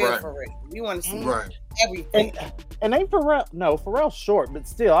 like for real, for real. We want to see everything. And ain't Pharrell's short, but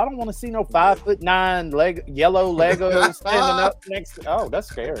still, I don't want to see no 5'9" yellow Legos standing up next to. Oh, that's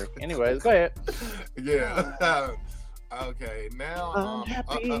scary. Anyways, go ahead. Yeah. Okay. Now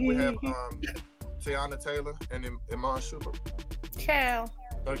we have Tiana Taylor and Iman Schubert. Ciao.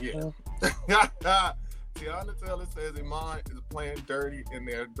 Oh yeah. Tiana Taylor says Iman is playing dirty in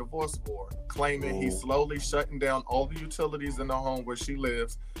their divorce war, claiming he's slowly shutting down all the utilities in the home where she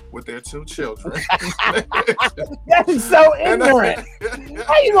lives with their 2 children. That is so ignorant.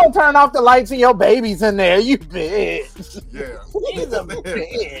 How you gonna turn off the lights and your baby's in there? You bitch. Yeah. He's a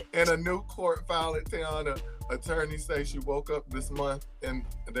bitch. In a new court filing, Tiana attorneys say she woke up this month in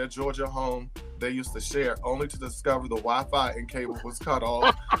their Georgia home they used to share, only to discover the Wi-Fi and cable was cut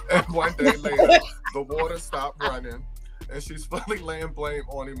off. And one day later, the water stopped running, and she's fully laying blame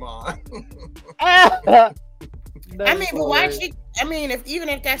on Iman. I mean, but why she? I mean, even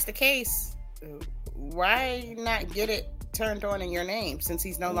if that's the case, why not get it turned on in your name since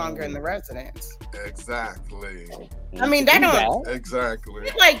he's no longer in the residence? Exactly. I mean, that don't exactly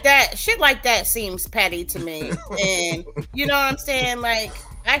shit like that seems petty to me. And you know what I'm saying? Like,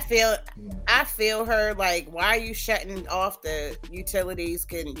 I feel her. Like, why are you shutting off the utilities?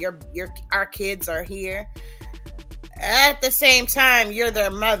 Our kids are here. At the same time, you're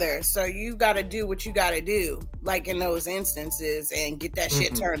their mother, so you got to do what you got to do, like in those instances, and get that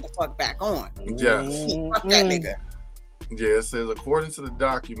shit turned the fuck back on. Yes. Fuck that nigga. Yeah, it says, according to the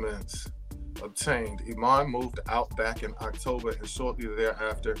documents obtained, Iman moved out back in October, and shortly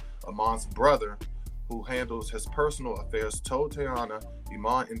thereafter, Iman's brother, who handles his personal affairs, told Tiana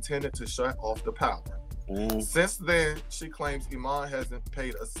Iman intended to shut off the power. Since then, she claims Iman hasn't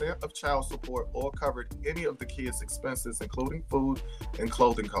paid a cent of child support or covered any of the kids' expenses, including food and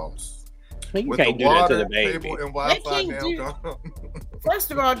clothing costs. You With can't the do that water, to the baby. cable, and Wi-Fi now gone.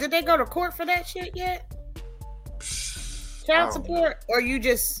 First of all, did they go to court for that shit yet? Child support, or you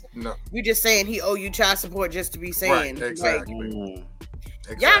just saying he owe you child support just to be saying? Right, exactly.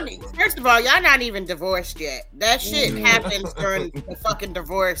 Y'all, first of all, y'all not even divorced yet. That shit happens during the fucking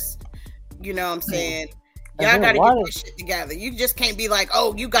divorce. You know what I'm saying? Y'all gotta get this shit together. You just can't be like,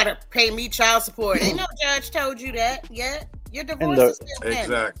 oh, you gotta pay me child support. Ain't no judge told you that yet. Your divorce is still pending.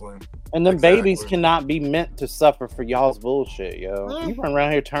 Exactly. And then babies cannot be meant to suffer for y'all's bullshit, yo. You run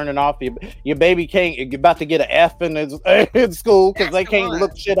around here turning off your baby can't. You're about to get an F in school because they can't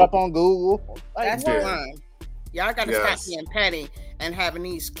look shit up on Google. That's the line. Y'all gotta stop being petty and having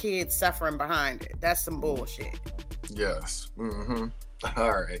these kids suffering behind it. That's some bullshit. Yes.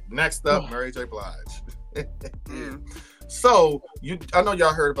 All right. Next up, Mary J. Blige. So I know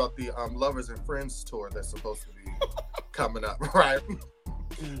y'all heard about the Lovers and Friends tour that's supposed to be coming up, right?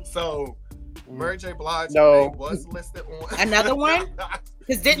 So Mary J. Blige was listed on another one,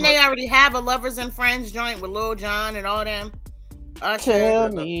 because didn't they already have a Lovers and Friends joint with Lil Jon and all them? Tell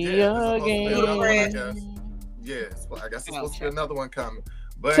me again. Yes, I guess it's supposed to be another one coming.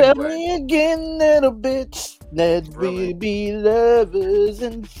 But tell me again, little bitch, that we be lovers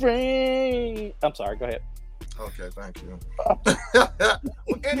and friends. I'm sorry, go ahead. Okay, thank you.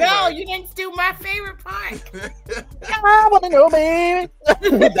 Anyway. No, you didn't do my favorite part. I want to know, baby.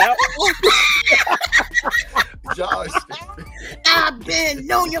 Josh. I've been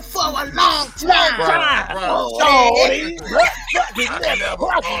knowing you for a long time.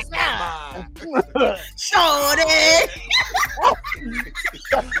 Shorty.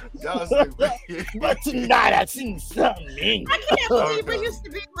 But tonight I seen something. I can't believe it used to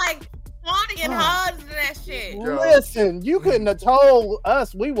be like Bonnie and Hudds and that shit. Listen, you couldn't have told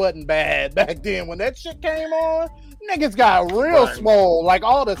us we wasn't bad back then. When that shit came on, niggas got real swole. Like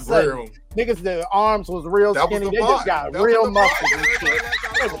all of a sudden, niggas, their arms was real skinny. They just got real muscles and shit.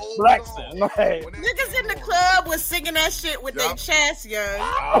 They was flexing. Like, niggas in the club was singing that shit with their chest, yo.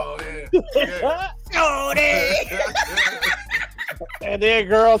 Oh, yeah. And then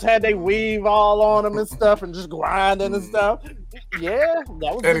girls had they weave all on them and stuff and just grinding and stuff. Yeah,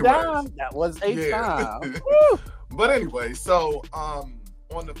 that was a time. That was a time. But anyway, so on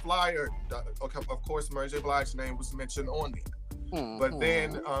the flyer, of course, Mary J. Blige's name was mentioned on there. But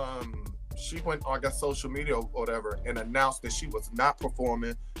then she went on, I guess, social media or whatever, and announced that she was not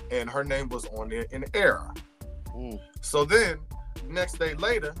performing, and her name was on there in error. So then, next day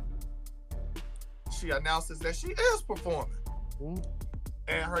later, she announces that she is performing.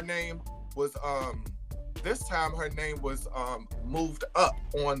 And her name was this time her name was moved up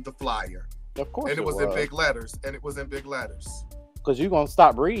on the flyer. Of course, and it was in big letters. Because you're gonna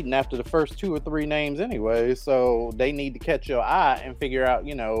stop reading after the first 2 or 3 names anyway. So they need to catch your eye and figure out,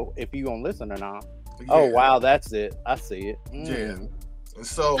 if you're gonna listen or not. Yeah. Oh wow, that's it. I see it. Yeah. And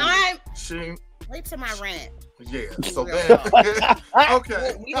so wait till my rant. Yeah. So then,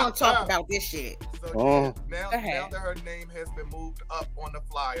 okay, we gonna talk about this shit. So now that her name has been moved up on the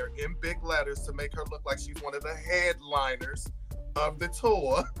flyer in big letters to make her look like she's one of the headliners of the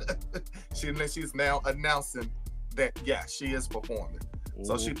tour, she's now announcing that she is performing.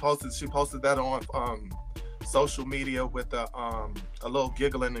 So she posted that on social media with a little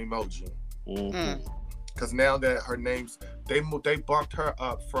giggling emoji. Because now that her name's, they bumped her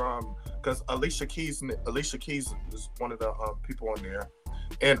up from, because Alicia Keys is one of the people on there,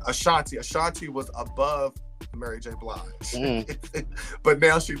 and Ashanti was above Mary J. Blige, but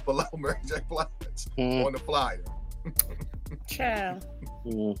now she's below Mary J. Blige on the flyer. Child.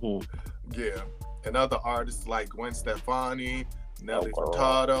 Yeah, and other artists like Gwen Stefani, Nelly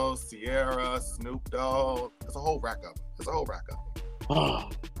Furtado, Sierra, Snoop Dogg. It's a whole rack up.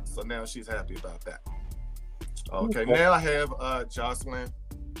 So now she's happy about that. Okay, now I have Jocelyn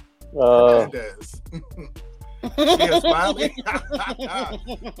Hernandez. She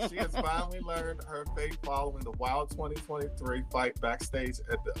has finally learned her fate following the wild 2023 fight backstage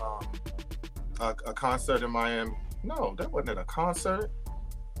at the a concert in Miami. No, that wasn't at a concert.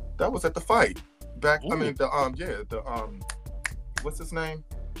 That was at the fight. I mean what's his name?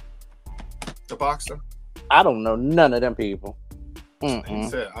 The boxer. I don't know none of them people. He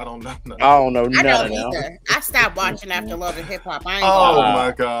said, I don't know none. I don't know none of them. I stopped watching after Love and Hip Hop.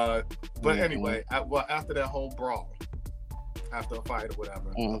 My God. But anyway, after that whole brawl, after a fight or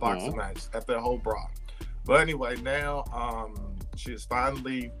whatever, a boxing match, after that whole brawl. But anyway, now she has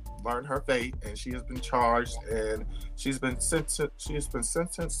finally learned her fate, and she has been charged, and she's been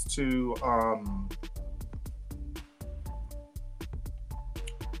sentenced to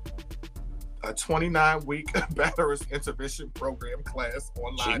a 29-week batterers intervention program class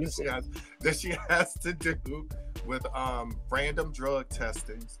online that she has to do with random drug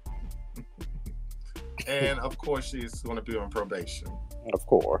testings. And of course she's going to be on probation. Of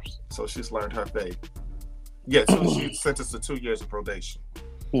course. So she's learned her fate. Yeah, so she's sentenced to 2 years of probation.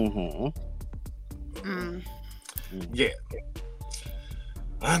 Yeah.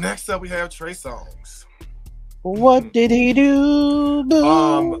 Next up we have Trey Songz. What did he do?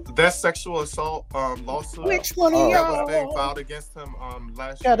 That sexual assault lawsuit. Which one of y'all? That was being filed against him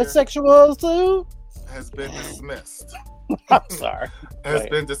last year. Got a sexual assault? Has been dismissed. I'm sorry. Has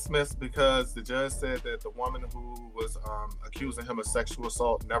been dismissed because the judge said that the woman who was accusing him of sexual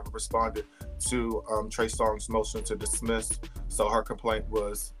assault never responded to Trey Songz's motion to dismiss. So her complaint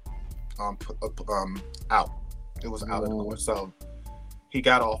was out. It was out of the court. So he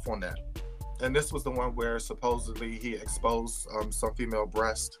got off on that. And this was the one where supposedly he exposed some female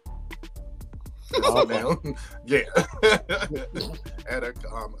breast. Yeah, at a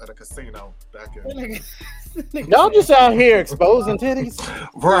casino back in. Y'all just out here exposing titties,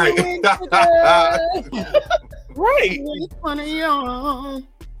 right? Right. One of y'all.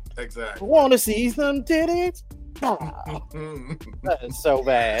 Exactly. Want to see some titties? That is so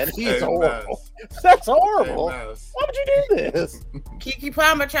bad. He's horrible. That's horrible. Why would you do this? Kiki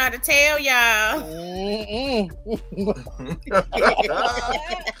Palmer tried to tell y'all.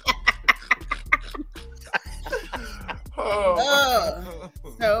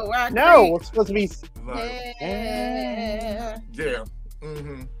 So no, it's supposed to be. Yeah.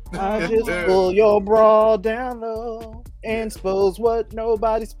 I just pull your bra down low and expose what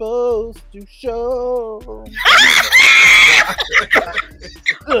nobody's supposed to show.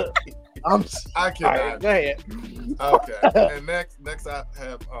 I cannot. Go ahead. Okay. And next I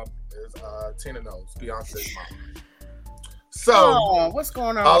have is Tina Knowles, Beyonce's mom. So what's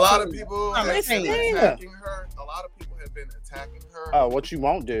going on? A lot of people have been attacking her. A lot of people have been attacking her. Oh, what you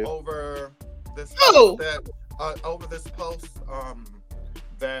won't do over this post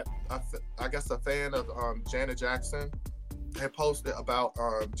that I guess a fan of Janet Jackson had posted about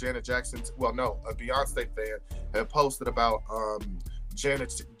Janet Jackson. Well, no, a Beyonce fan had posted about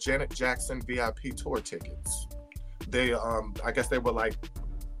Janet Jackson VIP tour tickets. They I guess they were like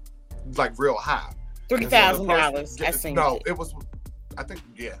real high. $30,000. I seen no, it was. I think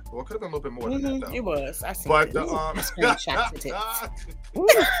Well, it could have been a little bit more than that though. It was. I seen but it. The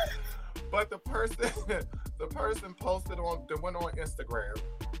but the person posted went on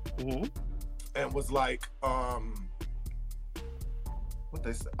Instagram and was like, what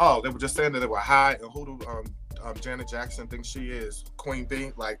they said? Oh, they were just saying that they were high, and who do Janet Jackson thinks she is? Queen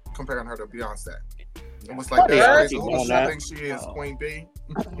B, like comparing her to Beyonce. It was like that. Who do she think she is? Queen B.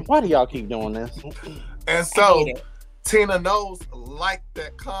 Why do y'all keep doing this? And so Tina Knowles liked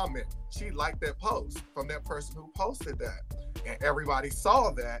that comment. She liked that post from that person who posted that. And everybody saw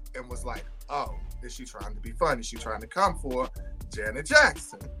that and was like, oh, is she trying to be funny? Is she trying to come for Janet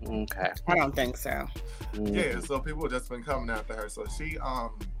Jackson? Okay. I don't think so. Yeah, so people have just been coming after her. So she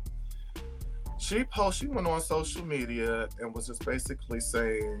went on social media and was just basically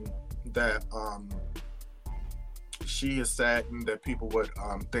saying that she is saddened that people would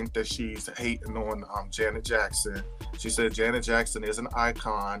think that she's hating on Janet Jackson. She said Janet Jackson is an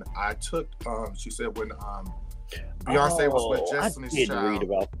icon. She said when Beyonce was with Destiny's I did Child. read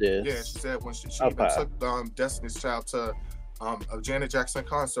about this. Yeah, she said when she even took Destiny's Child to a Janet Jackson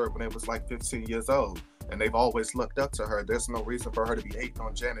concert when they was like 15 years old. And they've always looked up to her. There's no reason for her to be hating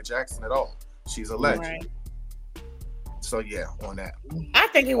on Janet Jackson at all. She's a legend. Right. So yeah, on that. I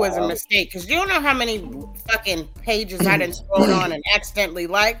think it was a mistake because you don't know how many fucking pages I done scrolled on and accidentally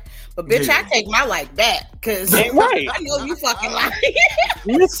liked. But bitch, I take my like back because I know you fucking like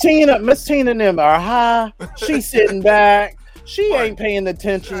Miss Tina and them are high. She's sitting back. She ain't paying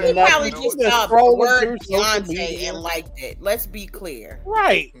attention. She probably just saw the word Beyonce and liked it. Let's be clear.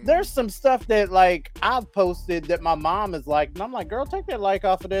 Right. There's some stuff that like I've posted that my mom is like, and I'm like, girl, take that like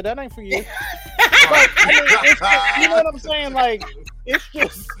off of there. That ain't for you. Like, it's just, you know what I'm saying? Like, it's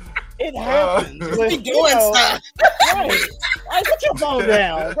just it happens. With, doing stuff. Right. Like, put your phone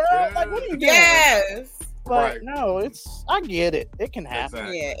down, girl. Like, what are you doing? Yes. But no, I get it. It can happen.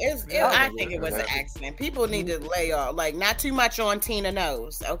 Exactly. Yeah, I think it was an accident. People need to lay off, like not too much on Tina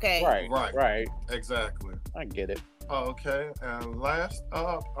knows. Okay. Right. Exactly. I get it. Okay, and last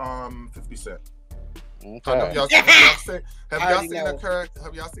up, 50 Cent. Okay. Have y'all seen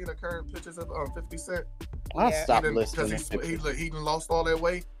the current pictures of 50 Cent? I stopped listening because he lost all that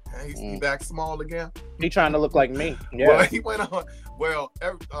weight. And he's back small again. He trying to look like me. Yeah. Well, he went on. Well,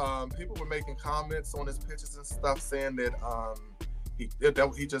 people were making comments on his pictures and stuff, saying that he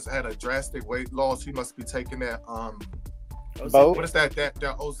just had a drastic weight loss. He must be taking that what is that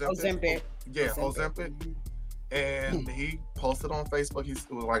Ozempic? Yeah, Ozempic. And he posted on Facebook. He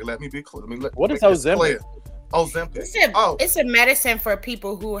was like, "Let me be clear. What is Ozempic?" Ozempic. It's a medicine for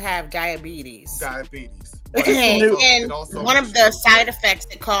people who have diabetes. And one of the side effects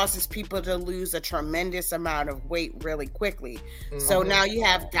that causes people to lose a tremendous amount of weight really quickly. Mm-hmm. So now you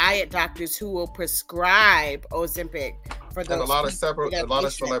have diet doctors who will prescribe Ozempic for those. And a lot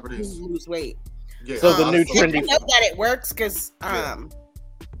of celebrities who lose weight. Yeah. So the new trendy. I know that it works because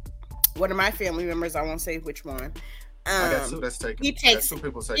one of my family members, I won't say which one. I got two that's taking. He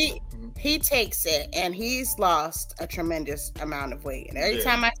takes it, and he's lost a tremendous amount of weight. And every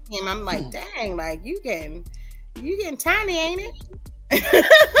time I see him, I'm like, "Dang, like you getting tiny, ain't it?"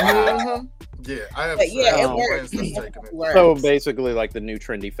 Yeah, I have. It works. So basically, like the new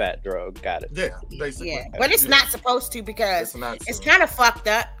trendy fat drug. Got it. Yeah, basically. Yeah, but it's not supposed to because it's kind of fucked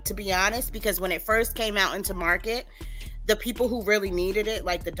up, to be honest. Because when it first came out into market, the people who really needed it,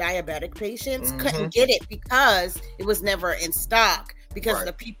 like the diabetic patients, couldn't get it because it was never in stock because of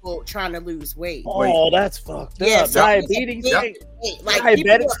the people trying to lose weight. Oh, that's fucked up. Yeah, so diabetes.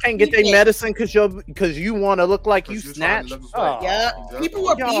 Diabetics can't get their medicine because you want to look like you snatched. People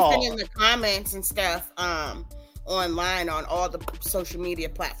were beefing in the comments and stuff online on all the social media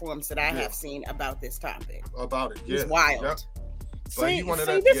platforms that I have seen about this topic. It's wild. Yep. See,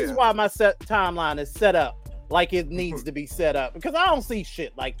 this is why my timeline is set up like it needs to be set up, because I don't see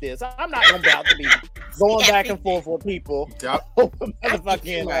shit like this. I'm not gonna about to be going back and forth with people over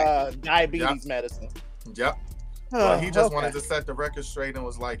motherfucking diabetes medicine. Yep. Well, he just wanted to set the record straight and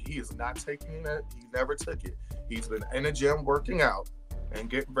was like, he is not taking it. He never took it. He's been in the gym working out and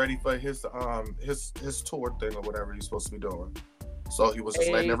getting ready for his tour thing or whatever he's supposed to be doing. So he was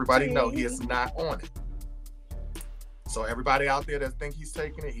just letting everybody know he is not on it. So everybody out there that think he's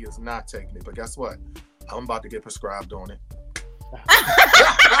taking it, he is not taking it. But guess what? I'm about to get prescribed on it.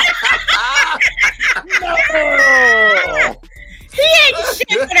 No! He ain't shit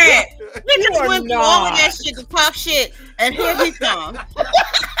for that. He just went through all of that shit to talk shit, and here he comes.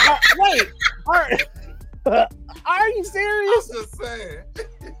 Wait, are you serious? I'm just saying.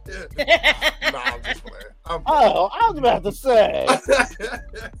 No, I'm just playing. I was about to say.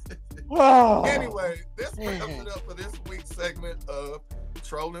 Anyway, this wraps it up for this week's segment of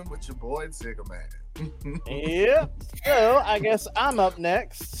Trolling with your boy Tigger Man. Yep. So I guess I'm up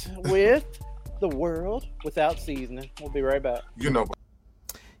next with The World Without Seasoning. We'll be right back.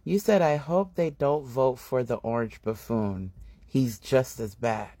 You said, I hope they don't vote for the orange buffoon. He's just as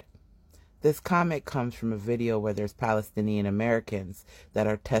bad. This comment comes from a video where there's Palestinian Americans that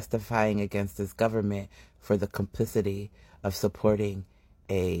are testifying against this government for the complicity of supporting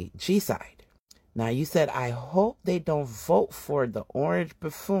a G-side. Now, you said, I hope they don't vote for the orange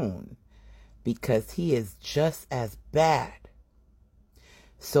buffoon because he is just as bad.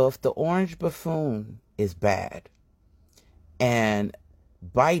 So if the orange buffoon is bad and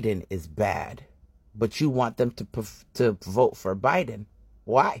Biden is bad, but you want them to vote for Biden,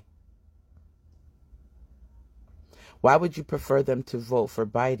 why? Why would you prefer them to vote for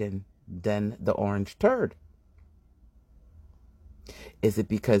Biden than the orange turd? Is it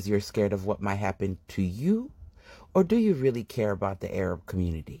because you're scared of what might happen to you? Or do you really care about the Arab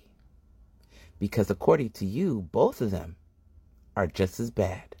community? Because according to you, both of them are just as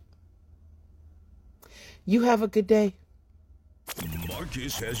bad. You have a good day.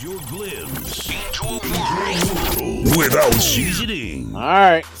 Marcus has your glimpse into a world without seasoning. All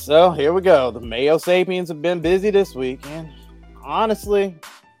right, so here we go. The Mayo Sapiens have been busy this week, and honestly,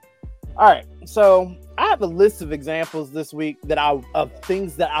 all right. So I have a list of examples this week of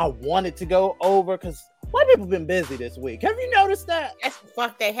things that I wanted to go over because a lot of people have been busy this week. Have you noticed that? Yes, the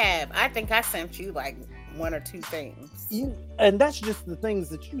fuck they have. I think I sent you like one or two things. And that's just the things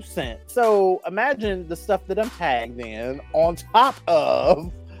that you sent. So imagine the stuff that I'm tagged in on top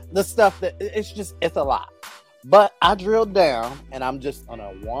of the stuff that it's a lot. But I drilled down and I'm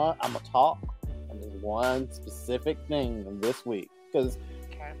gonna talk on this one specific thing this week. Because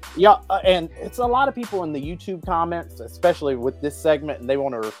and it's a lot of people in the YouTube comments, especially with this segment, and they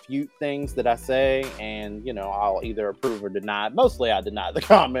want to refute things that I say, and I'll either approve or deny. Mostly I deny the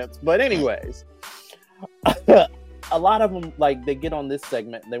comments, but anyways. A lot of them, like, they get on this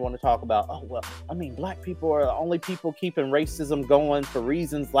segment and they want to talk about, black people are the only people keeping racism going for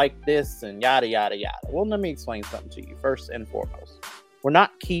reasons like this and yada, yada, yada. Well, let me explain something to you first and foremost. We're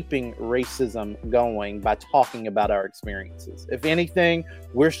not keeping racism going by talking about our experiences. If anything,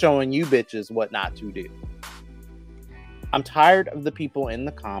 we're showing you bitches what not to do. I'm tired of the people in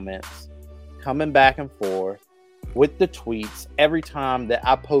the comments coming back and forth with the tweets every time that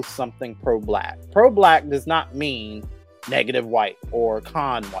I post something pro-black. Pro-black does not mean negative white or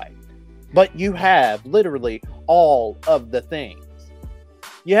con white, but you have literally all of the things.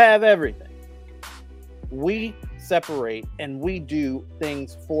 You have everything. We separate and we do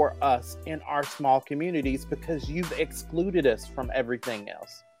things for us in our small communities because you've excluded us from everything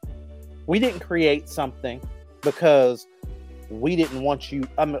else. We didn't create something because we didn't want you,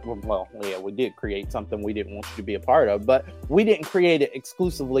 we did create something we didn't want you to be a part of, but we didn't create it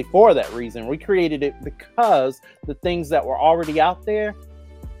exclusively for that reason. We created it because the things that were already out there,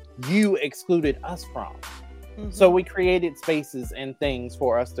 you excluded us from. Mm-hmm. So we created spaces and things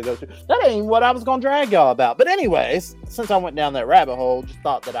for us to go to. That ain't what I was going to drag y'all about. But anyways, since I went down that rabbit hole, just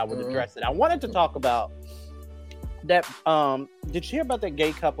thought that I would address it. I wanted to talk about that. Did you hear about that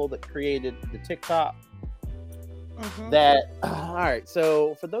gay couple that created the TikTok? Mm-hmm. All right,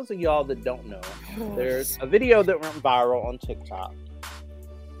 so for those of y'all that don't know, there's a video that went viral on TikTok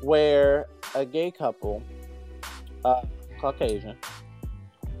where a gay couple, Caucasian,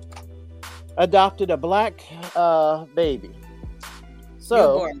 adopted a black baby.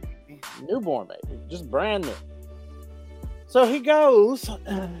 So newborn baby, just brand new. So he goes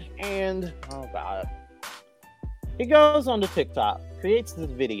and he goes onto TikTok, creates this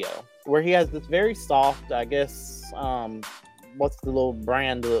video where he has this very soft, I guess, what's the little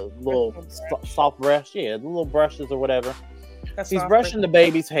brand, the little soft brush? Yeah, the little brushes or whatever. He's brushing the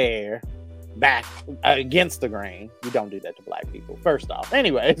baby's hair back against the grain. You don't do that to black people, first off.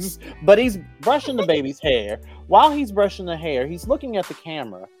 Anyways, but he's brushing the baby's hair. While he's brushing the hair, he's looking at the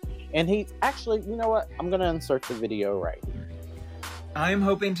camera, and he's actually, you know what? I'm going to insert the video right here. I'm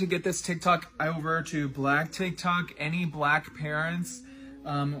hoping to get this TikTok over to Black TikTok. Any black parents,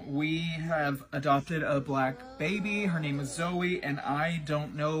 we have adopted a black baby. Her name is Zoe, and I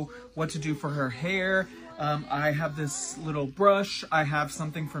don't know what to do for her hair. I have this little brush. I have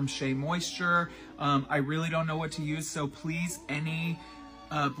something from Shea Moisture. I really don't know what to use, so please, any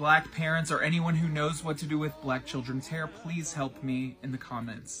black parents or anyone who knows what to do with black children's hair, please help me in the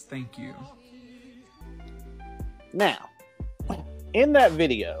comments. Thank you. Now, in that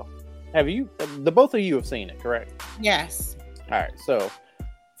video, the both of you have seen it, correct? Yes. All right, so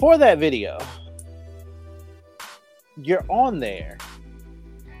for that video, you're on there,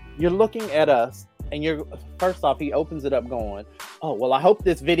 you're looking at us, and first off, he opens it up going, oh, well, I hope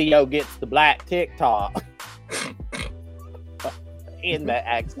this video gets the black TikTok. In that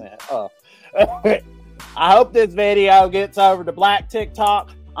accent. I hope this video gets over to black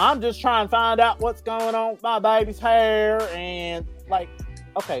TikTok. I'm just trying to find out what's going on with my baby's hair. And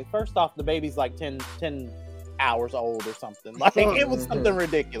okay, first off, the baby's like 10 hours old or something. It was something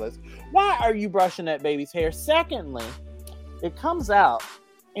ridiculous. Why are you brushing that baby's hair? Secondly, it comes out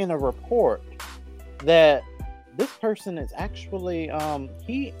in a report that this person is actually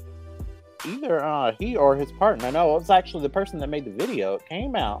he or his partner, no, it was actually the person that made the video. It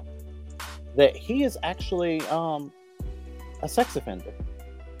came out that he is actually a sex offender.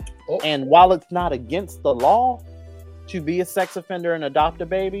 And while it's not against the law to be a sex offender and adopt a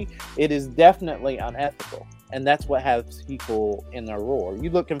baby, it is definitely unethical. And that's what has people in their roar. You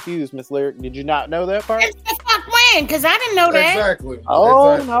look confused, Miss Lyric. Did you not know that part? It's the fuck fuck when? Because I didn't know that. Exactly.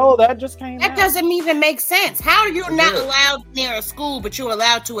 Oh exactly. no, that just came That out. doesn't even make sense. How are you not Yeah. allowed near a school, but you're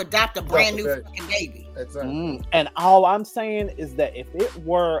allowed to adopt a brand new baby. fucking baby? Exactly. And all I'm saying is that if it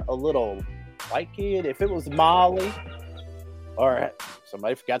were a little white kid, if it was Molly, or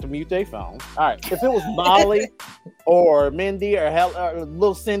somebody forgot to mute their phone. All right, if it was Molly or Mindy or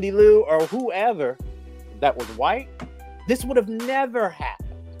little Cindy Lou or whoever that was white, this would have never happened.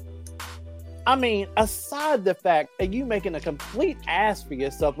 I mean, aside the fact that you making a complete ass for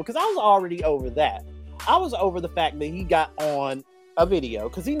yourself, because I was already over that. I was over the fact that he got on a video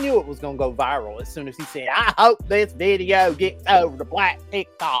because he knew it was going to go viral as soon as he said, I hope this video gets over the black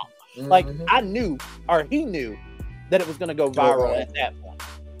TikTok. Like, I knew, or he knew, that it was going to go viral at that point.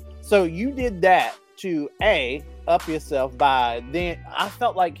 So you did that to up yourself by then. I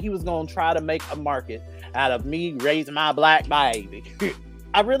felt like he was going to try to make a market out of me raising my black baby.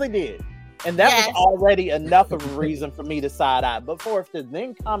 I really did. And that was already enough of a reason for me to side eye. But for it to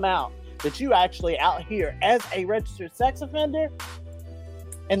then come out that you actually out here as a registered sex offender,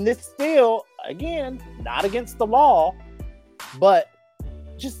 and this still, again, not against the law, but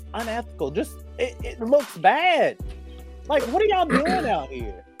just unethical. Just it looks bad. Like, what are y'all doing out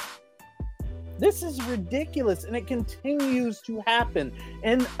here? This is ridiculous, and it continues to happen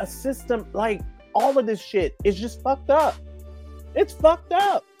in a system. Like, all of this shit is just fucked up. It's fucked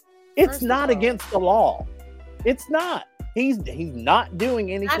up. It's not against the law. It's not. He's not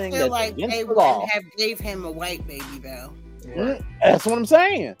doing anything that's against the law. I feel like they wouldn't have gave him a white baby, though. Right. That's what I'm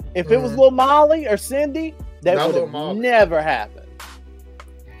saying. If it was Lil Molly or Cindy, that would have never happened.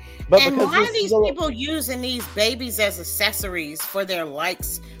 But and why are these people using these babies as accessories for their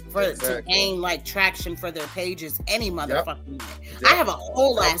likes, to gain like traction for their pages? Any motherfucking way. I have a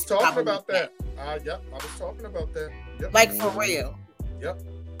whole I ass was talking about that. I was talking about that. Yep. Like, for real. Yep.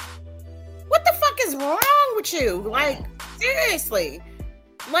 What the fuck is wrong with you? Like, seriously.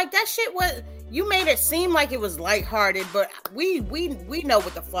 Like, that shit was, you made it seem like it was lighthearted, but we know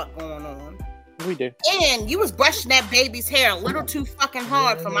what the fuck going on. We do. And you was brushing that baby's hair a little too fucking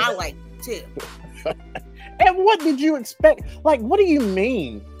hard for my liking, too. And what did you expect? Like, what do you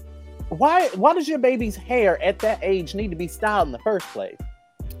mean? Why does your baby's hair at that age need to be styled in the first place?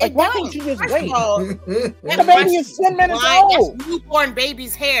 Like, why can't you just wait? The baby is 10 minutes old. That's newborn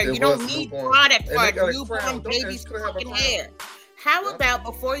baby's hair. You don't need product for a newborn baby's fucking hair. How about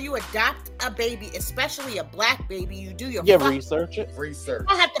before you adopt a baby, especially a black baby, you do your research it. Research. You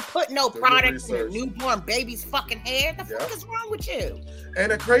don't have to put no product in your newborn baby's fucking hair. The fuck is wrong with you?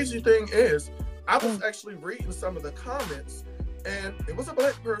 And the crazy thing is, I was actually reading some of the comments, and it was a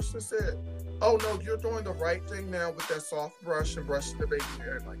black person that said, oh no, you're doing the right thing now with that soft brush and brushing the baby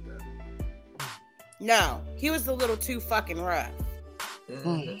hair like that. No, he was a little too fucking rough.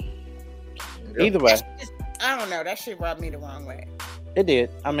 Either way. I don't know. That shit rubbed me the wrong way. It did.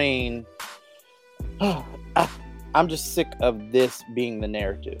 I mean, I'm just sick of this being the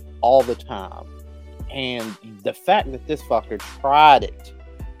narrative all the time. And the fact that this fucker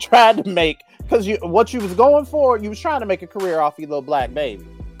tried to make, because what you was going for, you was trying to make a career off your little black baby.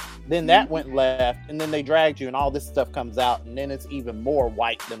 Then that went left, and then they dragged you, and all this stuff comes out, and then it's even more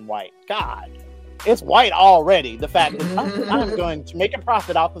white than white. God. It's white already. The fact that I'm going to make a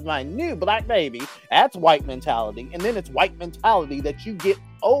profit off of my new black baby, that's white mentality. And then it's white mentality that you get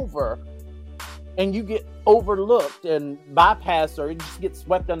over and you get overlooked and bypassed, or you just get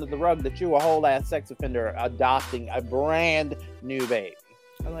swept under the rug that you're a whole ass sex offender adopting a brand new baby.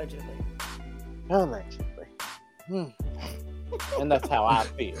 Allegedly. And that's how I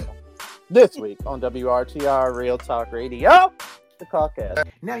feel. This week on WRTR Real Talk Radio.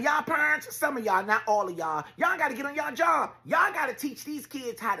 Now, y'all parents, some of y'all, not all of y'all got to get on y'all job. Y'all got to teach these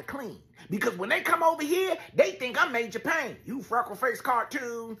kids how to clean. Because when they come over here, they think I'm Major Payne. You freckle face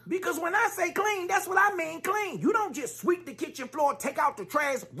cartoon. Because when I say clean, that's what I mean clean. You don't just sweep the kitchen floor, take out the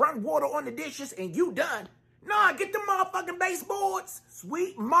trash, run water on the dishes, and you done. Nah, get the motherfucking baseboards.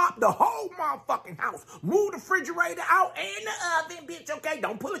 Sweep, mop the whole motherfucking house. Move the refrigerator out and the oven, bitch, okay?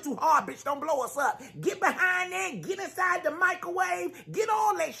 Don't pull it too hard, bitch. Don't blow us up. Get behind there. Get inside the microwave. Get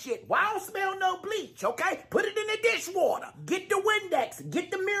all that shit. Well, I don't smell no bleach, okay? Put it in the dishwater. Get the Windex.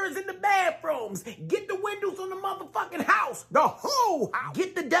 Get the mirrors in the bathrooms. Get the windows on the motherfucking house. The whole house.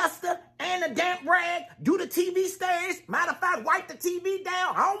 Get the duster and a damp rag. Do the TV stairs. Matter of fact, wipe the TV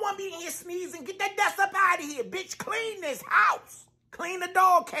down. I don't want to be in here sneezing. Get that dust up out of here, bitch. Clean this house. Clean the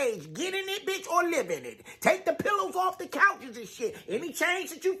dog cage. Get in it, bitch, or live in it. Take the pillows off the couches and shit. Any change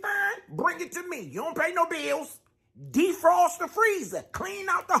that you find, bring it to me. You don't pay no bills. Defrost the freezer. Clean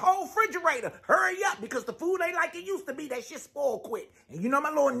out the whole refrigerator. Hurry up, because the food ain't like it used to be. That shit spoiled quick. And you know my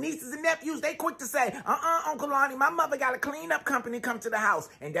little nieces and nephews, they quick to say, Uncle Lonnie, my mother got a cleanup company come to the house,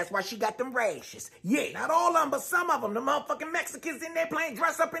 and that's why she got them rashes. Yeah, not all of them, but some of them. The motherfucking Mexicans in there playing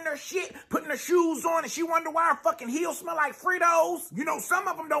dress up in their shit, putting their shoes on, and she wonder why her fucking heels smell like Fritos. You know, some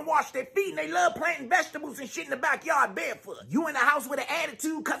of them don't wash their feet, and they love planting vegetables and shit in the backyard barefoot. You in the house with an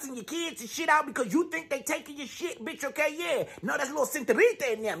attitude, cussing your kids and shit out because you think they taking your shit, bitch, okay, yeah. No, that's a little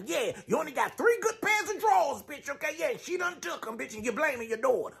Cinterita in them, yeah. You only got 3 good pairs of drawers, bitch, okay, yeah. She done took them, bitch, and you're blaming your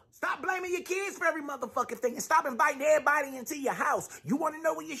daughter. Stop blaming your kids for every motherfucking thing and stop inviting everybody into your house. You want to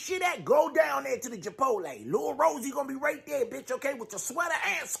know where your shit at? Go down there to the Chipotle. Lil Rosie gonna be right there, bitch, okay, with your sweater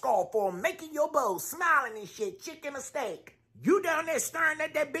and scarf on, making your bow, smiling and shit, chicken or steak. You down there staring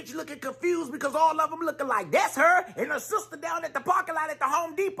at that bitch looking confused because all of them looking like that's her and her sister down at the parking lot at the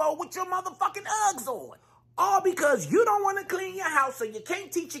Home Depot with your motherfucking Uggs on. All because you don't want to clean your house, so you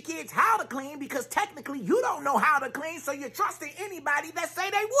can't teach your kids how to clean because technically you don't know how to clean, so you're trusting anybody that say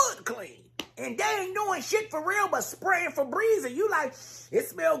they would clean. And they ain't doing shit for real but spraying Febreze, and you like, it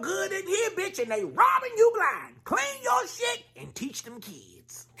smell good in here, bitch, and they robbing you blind. Clean your shit and teach them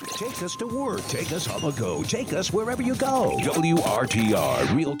kids. Take us to work. Take us on the go. Take us wherever you go.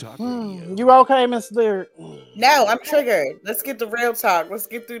 WRTR, Real Talk Radio. You okay, Miss Lyric? No, I'm triggered. Let's get the real talk. Let's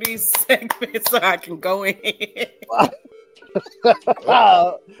get through these segments so I can go in.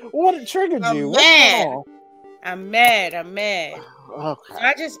 What triggered you? I'm mad. Okay. So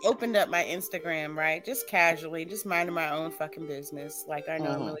I just opened up my Instagram, right? Just casually, just minding my own fucking business like I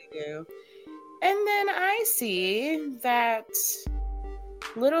normally do. And then I see that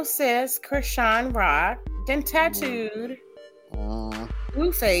little sis, Krishan Rock, then tattooed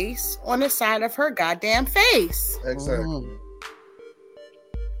blue face on the side of her goddamn face. Exactly.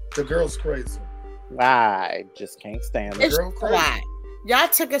 The girl's crazy. I just can't stand the girl crazy. Y'all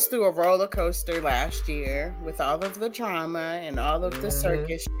took us through a roller coaster last year with all of the drama and all of the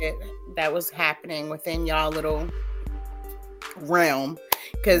circus shit that was happening within y'all little realm.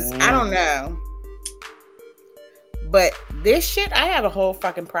 Because I don't know. But this shit, I have a whole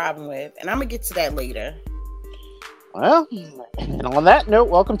fucking problem with. And I'm going to get to that later. Well, and on that note,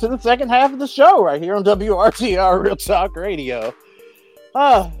 welcome to the second half of the show right here on WRTR Real Talk Radio.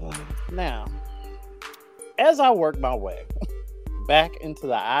 Now, as I work my way back into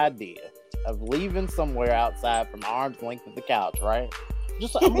the idea of leaving somewhere outside from arm's length of the couch, right?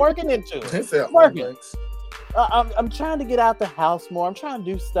 I'm working into it. Working. I'm trying to get out the house more. I'm trying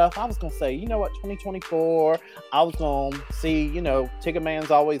to do stuff. I was going to say, you know what, 2024, I was going to see, Tigger Man's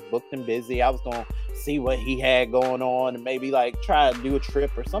always booked and busy. I was going to see what he had going on and maybe like try to do a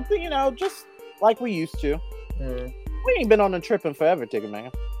trip or something, just like we used to. We ain't been on a trip in forever, Tigger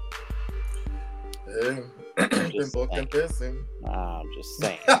Man. Been booked and busy. I'm just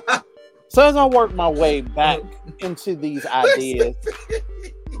saying. So as I work my way back into these ideas.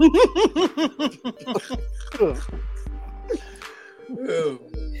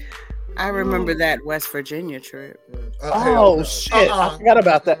 I remember that West Virginia trip. Shit. I forgot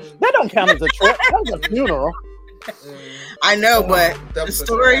about that. That don't count as a trip. That was a funeral. I know, but the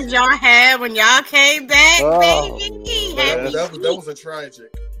stories y'all had when y'all came back, baby. That was a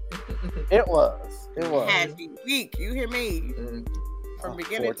tragic. It was. Happy week. You hear me? From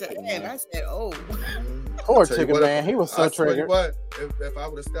beginning to end. I said, poor Tigger Man. He was so triggered. What? If I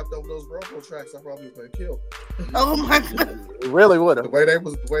would have stepped over those Bronco tracks, I probably would have been killed. Oh my God. It really would have. The way they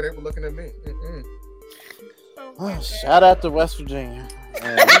were looking at me. Shout out to West Virginia.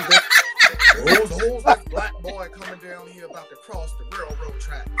 Who's that black boy coming down here about to cross the railroad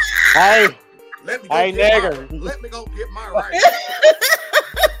track? Hey, nigger. Let me go get my right.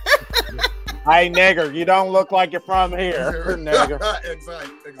 Hey, nigger, you don't look like you're from here, nigger.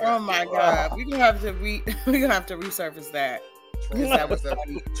 Exactly. Oh my God, we gonna have to resurface that. That was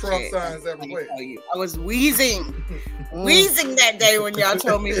Trump signs everywhere. I was wheezing that day when y'all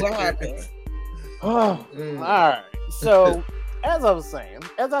told me what happened. All right. So, as I was saying,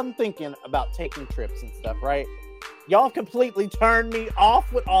 as I'm thinking about taking trips and stuff, right? Y'all completely turned me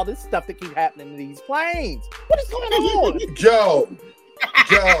off with all this stuff that keep happening to these planes. What is going on? Joe.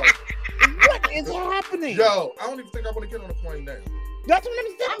 What is happening? Yo, I don't even think I want to get on a plane now. That's what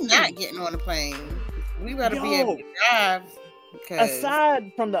I'm saying. I'm not getting on a plane. We better be able to drive.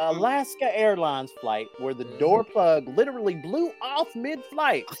 Aside from the Alaska Airlines flight where the door plug literally blew off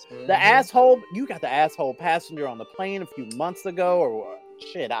mid-flight, the asshole, you got the asshole passenger on the plane a few months ago, or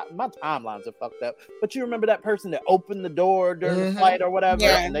shit, my timelines are fucked up. But you remember that person that opened the door during the flight or whatever,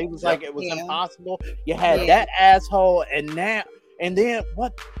 and they was like it was impossible. You had that asshole, and then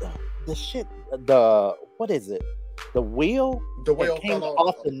what? The shit, what is it? The wheel came fell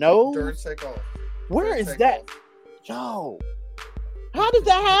off the nose during takeoff. Where is that? Yo, how did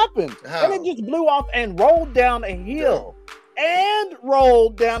that happen? How? And it just blew off and rolled down a hill. And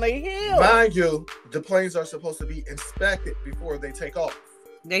rolled down a hill. Mind you, the planes are supposed to be inspected before they take off.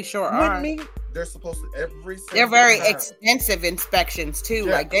 They sure are. They're supposed to They're very expensive inspections too.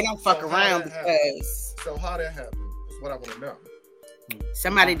 Yeah. Like they don't fuck around because. So how that happened is what I want to know.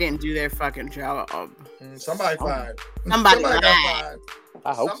 Somebody didn't do their fucking job. Somebody fired. Somebody got fired.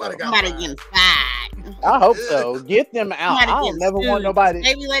 I hope somebody getting fired. I hope so. Get them out. I don't never want nobody.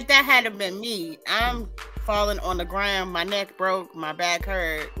 Maybe like that had to been me. I'm falling on the ground. My neck broke. My back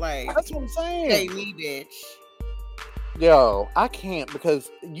hurt. Like that's what I'm saying. Hey, me, bitch. Yo, I can't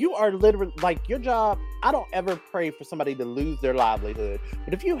because you are literally like your job. I don't ever pray for somebody to lose their livelihood,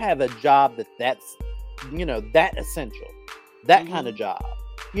 but if you have a job that's that essential, that kind of job,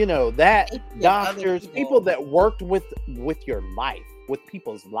 that doctors, people that worked with your life, with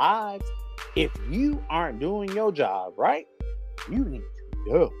people's lives, if you aren't doing your job right, you need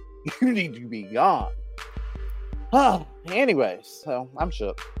to go. You need to be gone. Oh, anyways, so I'm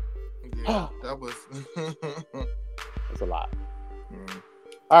shook. Yeah, that was. That's a lot.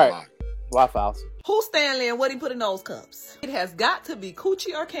 All right. Wi-Fi's. Who's Stanley and what he put in those cups? It has got to be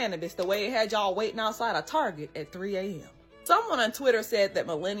coochie or cannabis the way it had y'all waiting outside a Target at 3 a.m. Someone on Twitter said that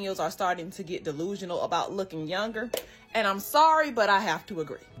millennials are starting to get delusional about looking younger. And I'm sorry, but I have to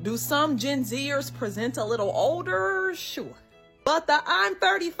agree. Do some Gen Zers present a little older? Sure. But the I'm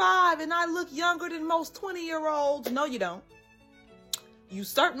 35 and I look younger than most 20-year-olds. No, you don't. You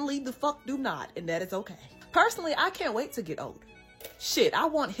certainly the fuck do not, and that is okay. Personally, I can't wait to get older. Shit, I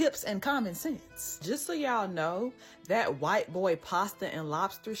want hips and common sense. Just so y'all know, that white boy pasta and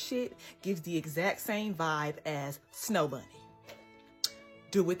lobster shit gives the exact same vibe as Snow Bunny.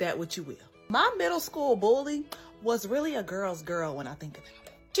 Do with that what you will. My middle school bully was really a girl's girl when I think about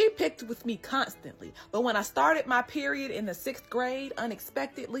it. She picked with me constantly, but when I started my period in the 6th grade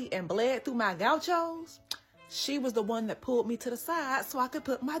unexpectedly and bled through my gauchos, she was the one that pulled me to the side so I could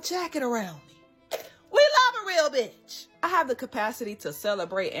put my jacket around me. We love a real bitch. I have the capacity to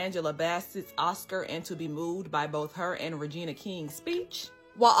celebrate Angela Bassett's Oscar and to be moved by both her and Regina King's speech,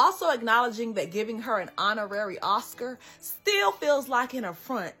 while also acknowledging that giving her an honorary Oscar still feels like an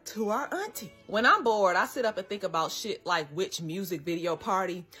affront to our auntie. When I'm bored, I sit up and think about shit like which music video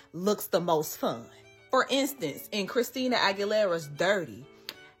party looks the most fun. For instance, in Christina Aguilera's Dirty,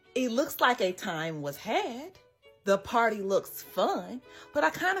 it looks like a time was had. The party looks fun, but I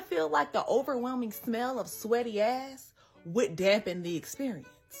kind of feel like the overwhelming smell of sweaty ass would dampen the experience.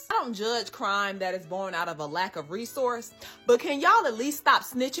 I don't judge crime that is born out of a lack of resource, but can y'all at least stop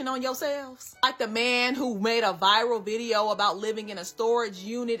snitching on yourselves? Like the man who made a viral video about living in a storage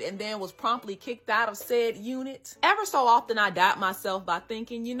unit and then was promptly kicked out of said unit. Ever so often I doubt myself by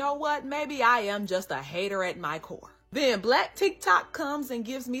thinking, you know what, maybe I am just a hater at my core. Then Black TikTok comes and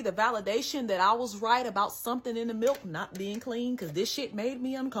gives me the validation that I was right about something in the milk not being clean, because this shit made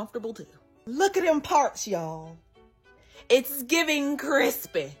me uncomfortable too. Look at them parts, y'all. It's giving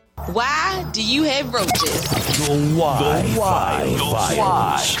crispy. Why do you have roaches? The Why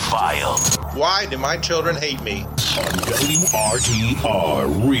File. Why do my children hate me? On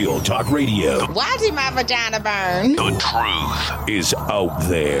WRTR Real Talk Radio. Why did my vagina burn? The truth is out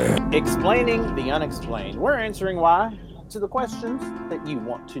there. Explaining the unexplained. We're answering why to the questions that you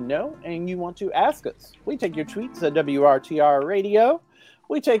want to know and you want to ask us. We take your tweets at WRTR Radio.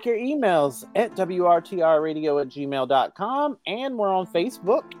 We take your emails at WRTRradio@gmail.com, and we're on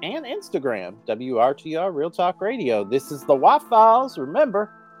Facebook and Instagram, WRTR Real Talk Radio. This is the Wi-Files.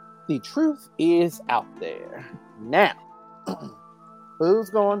 Remember, the truth is out there. Now, who's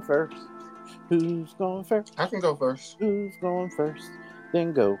going first? Who's going first? I can go first. Who's going first?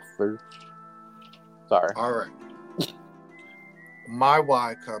 Then go first. Sorry. All right. My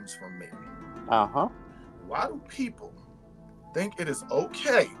why comes from me. Uh-huh. Why do people think it is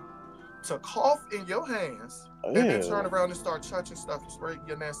okay to cough in your hands and then turn around and start touching stuff and spray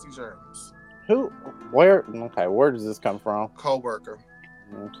your nasty germs? Where does this come from? Co-worker.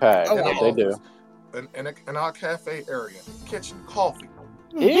 Okay, what they do. In our cafe area, kitchen, coffee.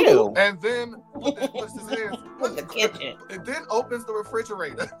 Ew. And then puts his hands in the kitchen. And then opens the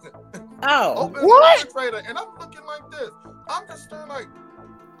refrigerator. Opens the refrigerator, and I'm looking like this. I'm just staring like,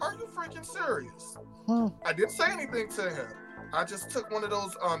 are you freaking serious? I didn't say anything to him. I just took one of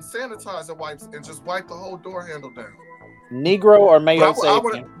those sanitizer wipes and just wiped the whole door handle down. Negro or Mayo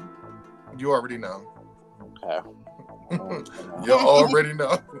Sapien? You already know. Okay. You already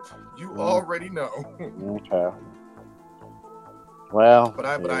know. You already know. Okay. Well. But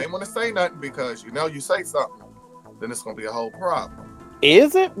I ain't want to say nothing because you say something. then it's gonna be a whole problem.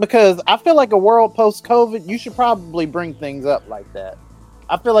 Is it? Because I feel like a world post-COVID, you should probably bring things up like that.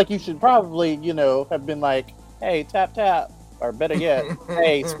 I feel like you should probably, have been like, hey, tap, tap. Or better yet,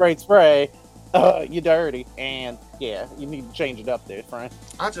 hey, spray, spray. You dirty. And yeah, you need to change it up there, friend.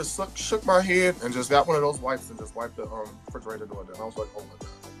 I just shook my head and just got one of those wipes and just wiped the refrigerator door down. I was like, oh my God.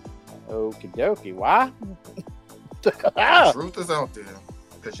 Okie dokie. Why? The truth is out there.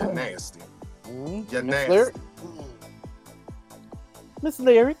 Because you're nasty. You're nasty. Miss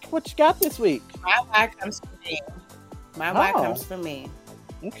Lyric, what you got this week? My why comes for me. Why comes for me.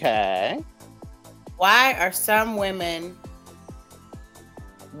 Okay. Why are some women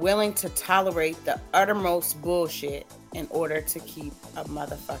willing to tolerate the uttermost bullshit in order to keep a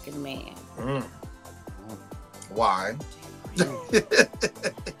motherfucking man? Why?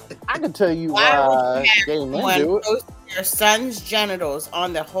 I can tell you why gay men do it. Post their son's genitals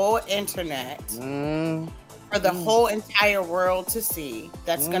on the whole internet for the whole entire world to see.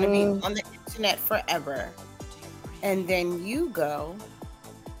 That's going to be on the internet forever. And then you go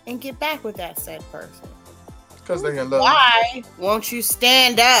and get back with that said person. Because they're in love. Why won't you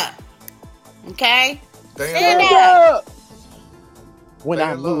stand up? Okay? Stand up! When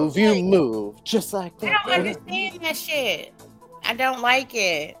I move, you move. Just like that. I don't understand that shit. I don't like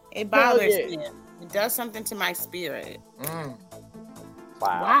it. It bothers me. It does something to my spirit. Wow.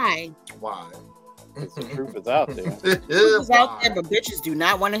 Why? The truth is out there. The truth is out there, but bitches do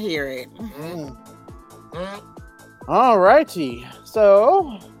not want to hear it. Alrighty.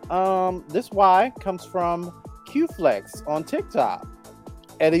 So, this why comes from Q-Flex on TikTok.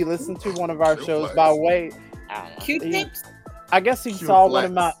 Eddie listened to one of our shows by way. Q-Tips? I guess he saw one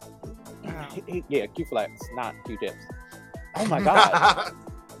of my. Yeah, Q-Flex, not Q-Tips. Oh my God.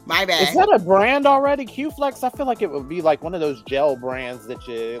 My bad. Is that a brand already? Q-Flex? I feel like it would be like one of those gel brands that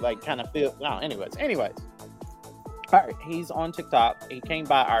you like kind of feel. No, anyways. All right, he's on TikTok. He came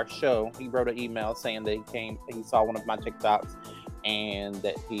by our show. He wrote an email saying that he saw one of my TikToks and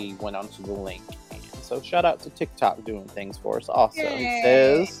that he went onto the link. And so shout out to TikTok doing things for us also. Yay. He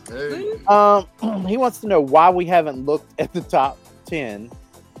says, he wants to know why we haven't looked at the top 10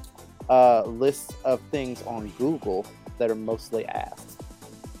 lists of things on Google that are mostly asked.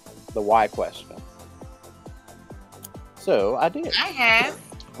 The why question. So I did. I have.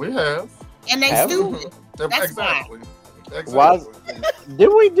 We have. And they stupid. That's exactly. Did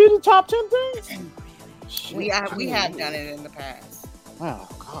we do the top 10 things? We have done it in the past. Oh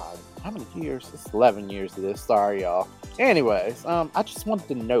God, how many years? It's 11 years of this. Sorry, y'all. Anyways, I just wanted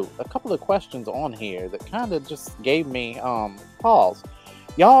to note a couple of questions on here that kind of just gave me pause.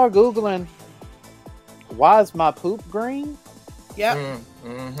 Y'all are Googling, why is my poop green? Yep.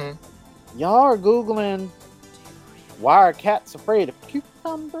 Y'all are Googling, why are cats afraid of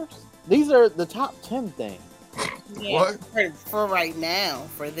cucumbers? These are the top 10 things. Yeah, for right now,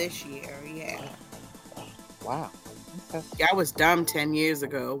 for this year, yeah. Wow. Okay. I was dumb 10 years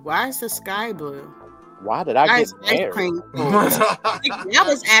ago. Why is the sky blue? Why did I get married? I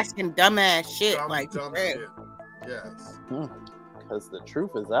was asking dumbass shit dumb shit. Yes. Because the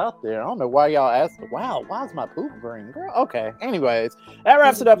truth is out there. I don't know why y'all ask. Wow, why is my poop green, girl? Okay. Anyways, that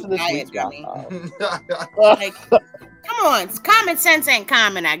wraps it up for this week's like, come on, common sense ain't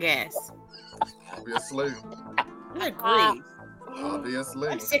common, I guess. Obviously. Good grief. Obviously.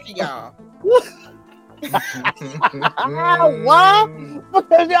 I'm sick of y'all. Why?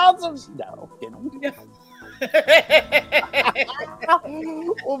 Because y'all some. No, kidding.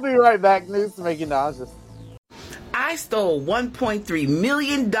 We'll be right back. News to make you nauseous. I stole $1.3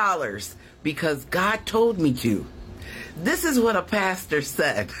 million because God told me to. This is what a pastor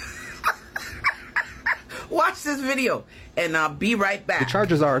said. Watch this video, and I'll be right back. The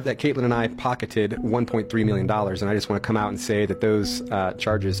charges are that Caitlin and I pocketed $1.3 million, and I just want to come out and say that those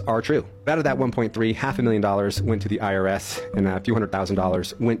charges are true. Out of that $1.3, $500,000 went to the IRS, and a few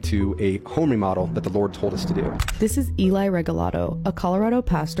 $100,000 went to a home remodel that the Lord told us to do. This is Eli Regalado, a Colorado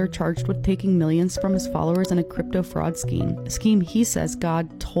pastor charged with taking millions from his followers in a crypto fraud scheme, a scheme he says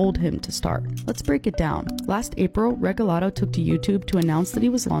God told him to start. Let's break it down. Last April, Regalado took to YouTube to announce that he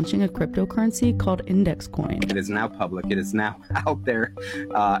was launching a cryptocurrency called Index Coin. It is now public. It is now out there,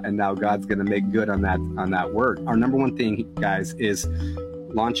 and now God's going to make good on that word. Our number one thing, guys, is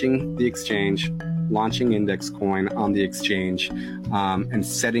launching the exchange, launching index coin on the exchange, and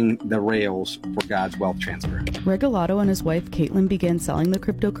setting the rails for God's wealth transfer. Regalado and his wife Caitlin began selling the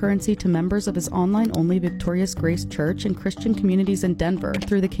cryptocurrency to members of his online-only Victorious Grace Church and Christian communities in Denver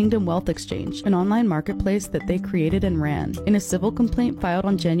through the Kingdom Wealth Exchange, an online marketplace that they created and ran. In a civil complaint filed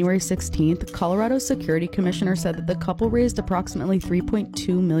on January 16th, Colorado's security commissioner said that the couple raised approximately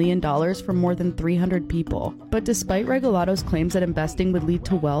 $3.2 million from more than 300 people. But despite Regalado's claims that investing would lead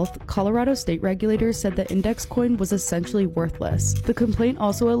to wealth, Colorado state regulators said that index coin was essentially worthless. The complaint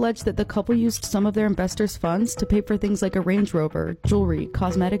also alleged that the couple used some of their investors' funds to pay for things like a Range Rover, jewelry,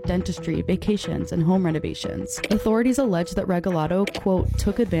 cosmetic dentistry, vacations, and home renovations. Authorities allege that Regalado, quote,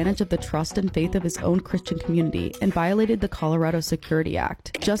 took advantage of the trust and faith of his own Christian community and violated the Colorado Security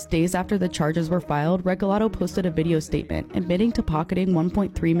Act. Just days after the charges were filed, Regalado posted a video statement admitting to pocketing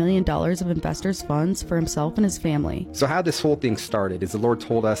 $1.3 million of investors' funds for himself and his family. So how this whole thing started is the Lord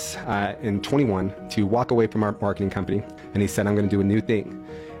told us in 21 to walk away from our marketing company, and he said, I'm going to do a new thing.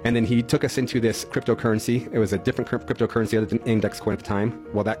 And then he took us into this cryptocurrency. It was a different cryptocurrency other than index coin at the time.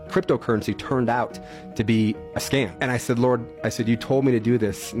 Well, that cryptocurrency turned out to be a scam. And I said, Lord, you told me to do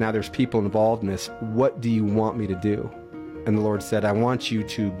this. Now there's people involved in this. What do you want me to do? And the Lord said, I want you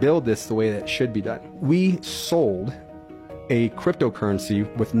to build this the way that it should be done. We sold a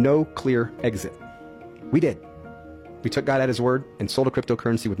cryptocurrency with no clear exit. We did. We took God at his word and sold a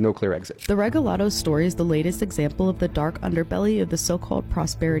cryptocurrency with no clear exit. The Regalado story is the latest example of the dark underbelly of the so-called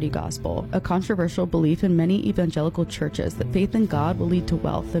prosperity gospel, a controversial belief in many evangelical churches that faith in God will lead to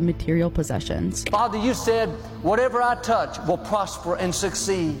wealth and material possessions. Father, you said, whatever I touch will prosper and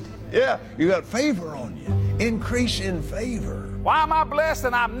succeed. Yeah, you got favor on you. Increase in favor. Why am I blessed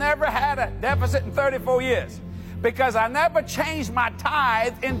and I've never had a deficit in 34 years? Because I never changed my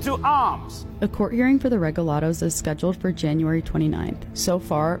tithe into alms. A court hearing for the Regalados is scheduled for January 29th. So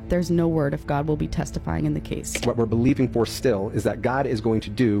far, there's no word if God will be testifying in the case. What we're believing for still is that God is going to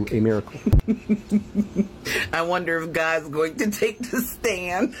do a miracle. I wonder if God's going to take the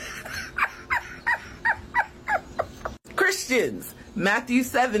stand. Christians, Matthew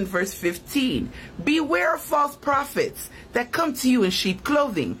 7 verse 15. Beware of false prophets that come to you in sheep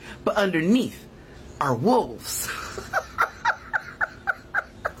clothing, but underneath are wolves.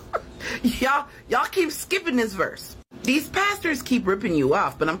 Y'all keep skipping this verse. These pastors keep ripping you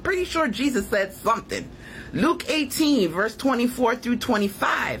off, but I'm pretty sure Jesus said something. Luke 18 verse 24 through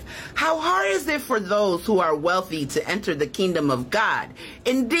 25. How hard is it for those who are wealthy to enter the kingdom of God?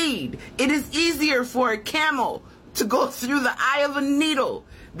 Indeed, it is easier for a camel to go through the eye of a needle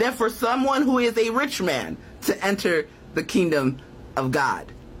than for someone who is a rich man to enter the kingdom of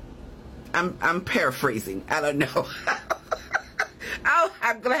God. I'm paraphrasing. I don't know.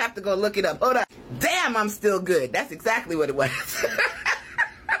 I'm going to have to go look it up. Hold on. Damn, I'm still good. That's exactly what it was.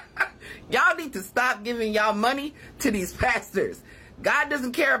 Y'all need to stop giving y'all money to these pastors. God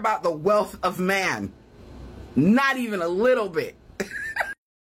doesn't care about the wealth of man. Not even a little bit.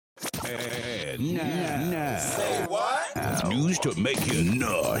 And now, say what? News to make you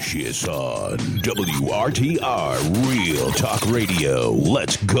nauseous on WRTR Real Talk Radio.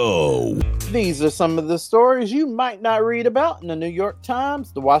 Let's go. These are some of the stories you might not read about in the New York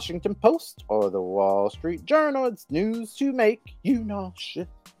Times, the Washington Post, or the Wall Street Journal. It's news to make you nauseous.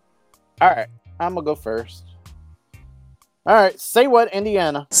 All right, I'm going to go first. All right, say what,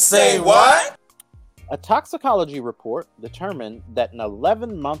 Indiana? Say what? A toxicology report determined that an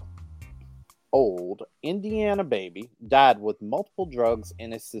 11-month-old Indiana baby died with multiple drugs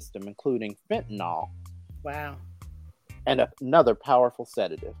in his system, including fentanyl. Wow. And another powerful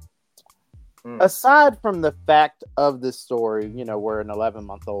sedative. Aside from the fact of this story, where an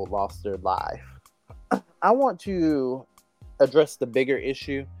 11-month-old lost their life, I want to address the bigger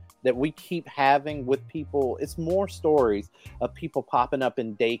issue that we keep having with people. It's more stories of people popping up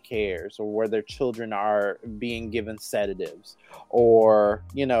in daycares or where their children are being given sedatives or,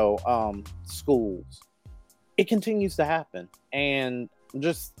 schools. It continues to happen. And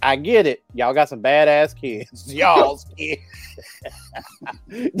I get it. Y'all got some badass kids. Y'all's kids.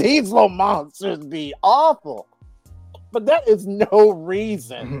 These little monsters be awful. But that is no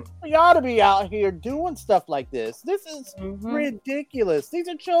reason for y'all to be out here doing stuff like this. This is ridiculous. These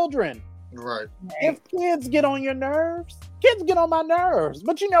are children. Right. If kids get on your nerves, kids get on my nerves.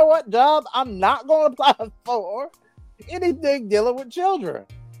 But you know what, Dub? I'm not going to apply for anything dealing with children.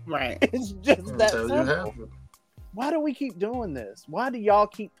 Right. It's just that simple. Why do we keep doing this? Why do y'all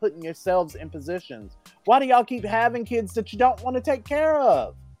keep putting yourselves in positions? Why do y'all keep having kids that you don't want to take care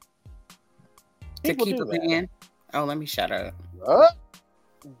of? People to keep a man. Oh, let me shut up. What?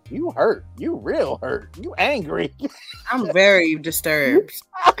 You hurt. You real hurt. You angry. I'm very disturbed.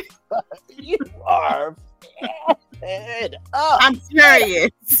 You are fed up. I'm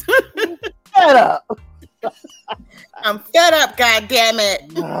furious. Fed up. I'm fed up, God damn it.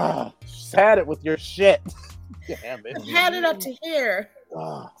 Just had it with your shit. Damn it. I've had it up to here.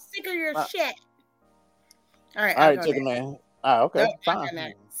 Sick of your shit. All right, Chicken man. Oh, okay, no,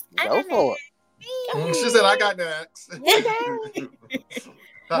 fine. Go for it. She said, "I got next." Say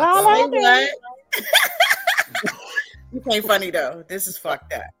what? This ain't funny though. This is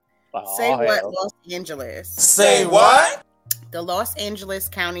fucked up. Say what, Los Angeles? Say what? The Los Angeles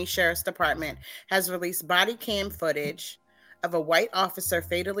County Sheriff's Department has released body cam footage of a white officer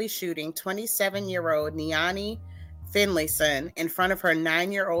fatally shooting 27-year-old Niani Finlayson in front of her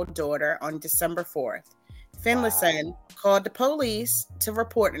 9-year-old daughter on December 4th. Finlayson called the police to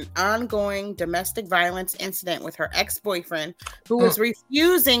report an ongoing domestic violence incident with her ex-boyfriend who was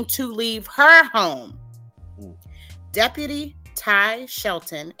refusing to leave her home. Deputy Ty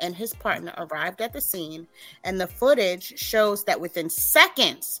Shelton and his partner arrived at the scene, and the footage shows that within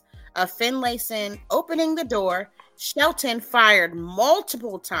seconds of Finlayson opening the door, Shelton fired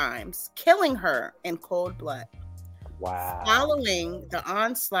multiple times, killing her in cold blood. Wow. Following the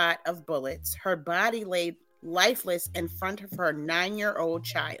onslaught of bullets, her body lay lifeless in front of her 9-year-old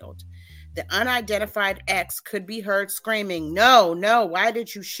child. The unidentified ex could be heard screaming, "No, why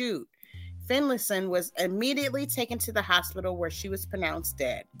did you shoot?" Finlayson was immediately taken to the hospital where she was pronounced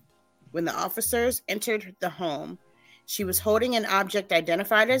dead. When the officers entered the home, she was holding an object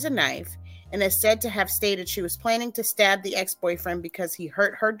identified as a knife and is said to have stated she was planning to stab the ex-boyfriend because he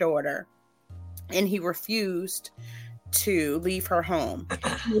hurt her daughter and he refused to leave her home.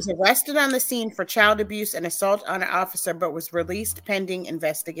 He was arrested on the scene for child abuse and assault on an officer, but was released pending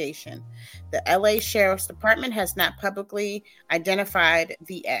investigation. The LA Sheriff's Department has not publicly identified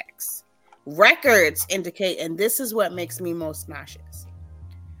the ex. Records indicate, and this is what makes me most nauseous.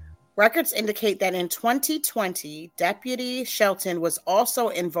 Records indicate that in 2020, Deputy Shelton was also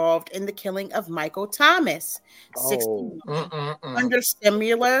involved in the killing of Michael Thomas, 61, under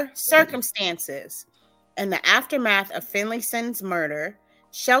similar circumstances. In the aftermath of Finlayson's murder,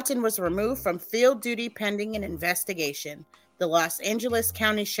 Shelton was removed from field duty pending an investigation. The Los Angeles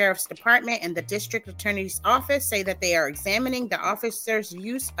County Sheriff's Department and the District Attorney's Office say that they are examining the officer's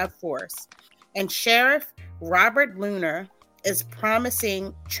use of force. And Sheriff Robert Lunar is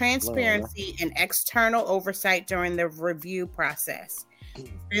promising transparency and external oversight during the review process.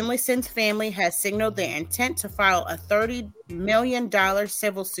 Finlayson's family has signaled their intent to file a $30 million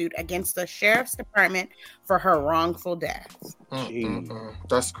civil suit against the Sheriff's Department for her wrongful death.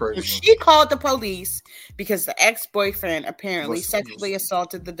 That's crazy. She called the police because the ex-boyfriend apparently sexually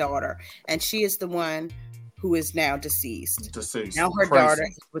assaulted the daughter, and she is the one who is now deceased. Now her daughter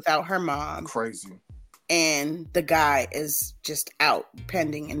is without her mom. Crazy. And the guy is just out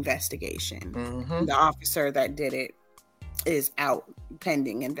pending investigation. The officer that did it is out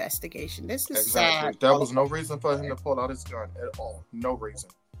pending investigation. This is sad. There was no reason for him to pull out his gun at all. No reason.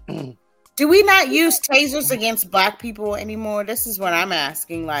 Do we not use tasers against black people anymore? This is what I'm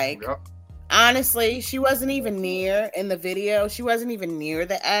asking. Like, honestly, she wasn't even near in the video. She wasn't even near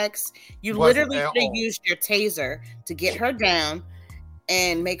the ex. You literally could have used your taser to get her down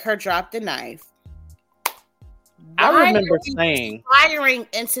and make her drop the knife. I remember saying firing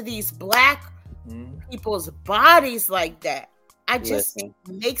into these black people's bodies like that. It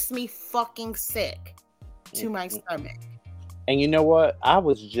makes me fucking sick to my stomach. And you know what? I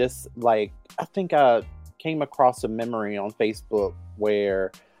was just like, I think I came across a memory on Facebook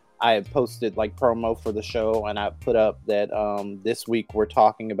where I had posted like promo for the show, and I put up that this week we're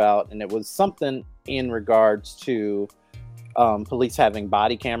talking about, and it was something in regards to police having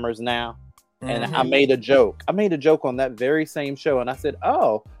body cameras now. And I made a joke. I made a joke on that very same show, and I said,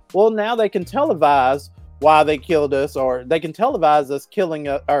 "Oh, well, now they can televise why they killed us, or they can televise us killing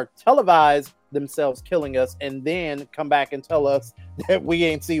us, or televise themselves killing us, and then come back and tell us that we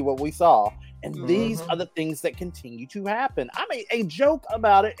ain't see what we saw." And these are the things that continue to happen. I made a joke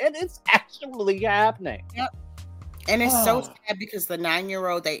about it, and it's actually happening. Yep. And it's so sad because the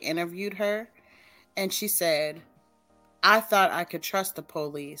 9-year-old, they interviewed her, and she said, "I thought I could trust the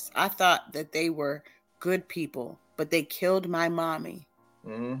police. I thought that they were good people, but they killed my mommy."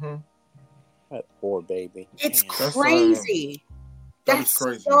 That poor baby. It's crazy. That's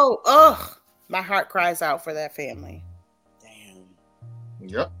crazy. So, my heart cries out for that family. Damn.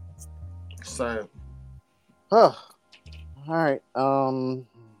 Yep. Sad. All right.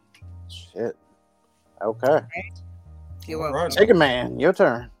 Shit. Okay. You're welcome. Chicken Man, your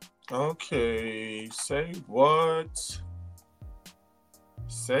turn. Okay. Say what?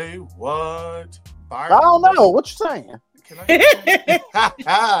 Say what? I don't know. What you saying?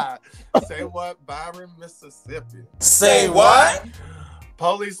 Say what, Byron, Mississippi? Say what?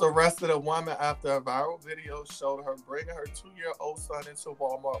 Police arrested a woman after a viral video showed her bringing her 2-year-old son into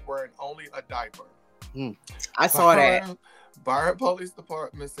Walmart wearing only a diaper. I saw that. Byron Police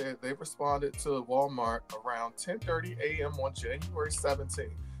Department said they responded to Walmart around 10:30 a.m. on January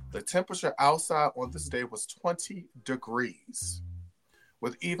 17th. The temperature outside on this day was 20 degrees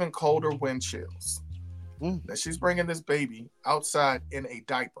with even colder wind chills. Now she's bringing this baby outside in a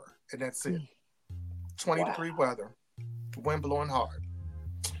diaper, and that's it. 20-degree weather, wind blowing hard.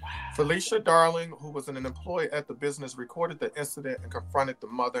 Felicia Darling, who was an employee at the business, recorded the incident and confronted the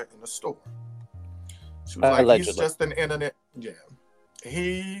mother in the store. She was like, allegedly. He's just an internet. Yeah.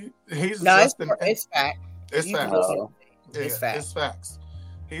 He's No, just it's fact. It's facts. It's facts. It's facts.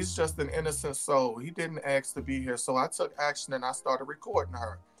 He's just an innocent soul. He didn't ask to be here. So I took action and I started recording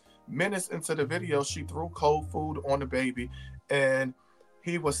her. Minutes into the video, she threw cold food on the baby and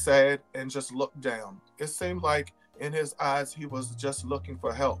he was sad and just looked down. It seemed like in his eyes, he was just looking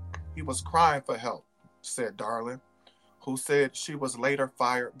for help. He was crying for help, said Darling, who said she was later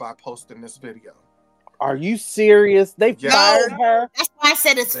fired by posting this video. Are you serious? They fired her? That's why I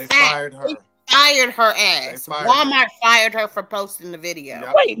said it's They fact. fired her. They fired her ass. Walmart fired her for posting the video.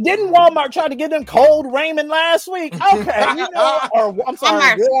 Yep. Wait, didn't Walmart try to get them cold Raymond last week? Okay, you know, or I'm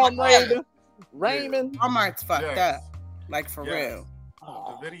sorry, warm Raymond. Walmart's fucked up, like for real.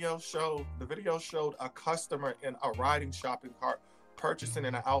 The video showed a customer in a riding shopping cart purchasing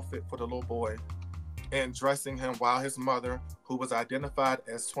an outfit for the little boy and dressing him while his mother, who was identified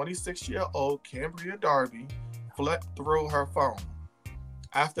as 26-year-old Cambria Darby, flipped through her phone.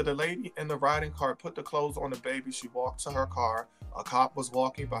 After the lady in the riding cart put the clothes on the baby, she walked to her car. A cop was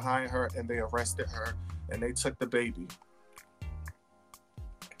walking behind her and they arrested her and they took the baby.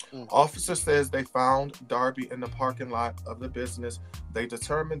 Officer says they found Darby in the parking lot of the business. They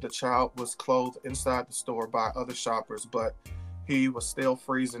determined the child was clothed inside the store by other shoppers, but he was still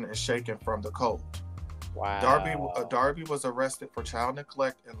freezing and shaking from the cold. Wow. Darby was arrested for child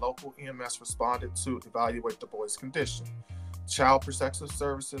neglect and local EMS responded to evaluate the boy's condition. Child Protective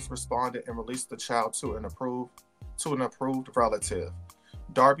Services responded and released the child to an approved relative.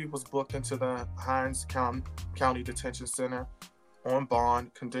 Darby was booked into the Hinds County Detention Center on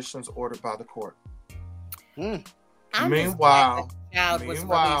bond, conditions ordered by the court. Meanwhile, child was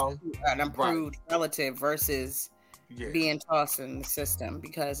released to an approved relative versus being tossed in the system,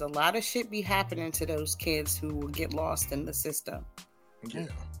 because a lot of shit be happening to those kids who will get lost in the system. Yeah.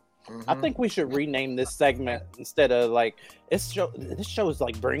 I think we should rename this segment instead of like this show is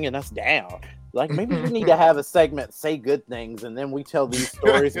like bringing us down. Like maybe we need to have a segment, say good things, and then we tell these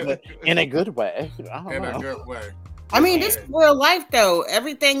stories but in a good way. I don't know. A good way. I mean, this is real life though.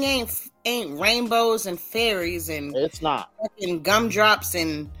 Everything ain't rainbows and fairies and it's not fucking gumdrops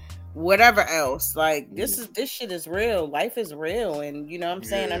and whatever else. Like this shit is real. Life is real, and you know what I'm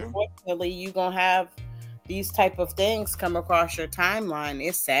saying. Unfortunately, you gonna have these type of things come across your timeline.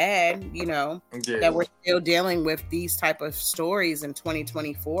 It's sad, you know, that we're still dealing with these type of stories in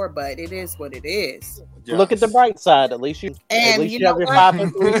 2024, but it is what it is. Look at the bright side. At least you have your 5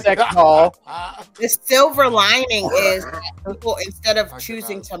 and 3 sex call. The silver lining is that people, instead of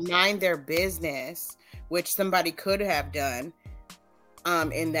choosing to mind their business, which somebody could have done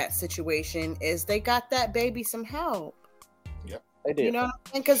in that situation, is they got that baby some help. Yep, they did. You know what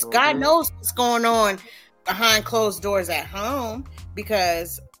I'm saying? Because God knows what's going on behind closed doors at home,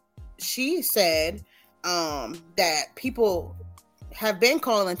 because she said that people have been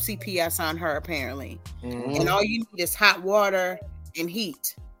calling CPS on her apparently, and all you need is hot water and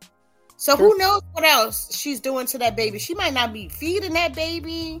heat. So who knows what else she's doing to that baby? She might not be feeding that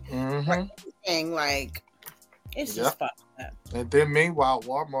baby or anything. Like, it's just fucked up. And then meanwhile,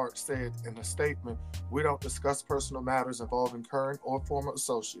 Walmart said in a statement, "We don't discuss personal matters involving current or former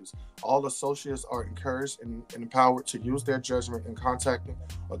associates. All associates are encouraged and empowered to use their judgment in contacting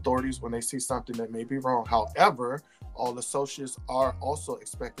authorities when they see something that may be wrong. However, all associates are also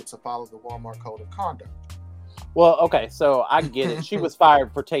expected to follow the Walmart Code of Conduct." Well, okay, so I get it. She was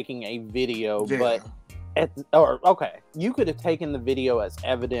fired for taking a video, but you could have taken the video as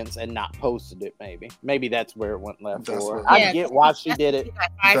evidence and not posted it. Maybe that's where it went left for her. I get why she did it.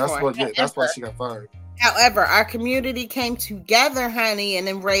 That's why she got fired. However, our community came together, honey, and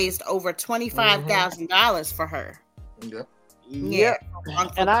then raised over $25,000 for her. Yep. Yeah.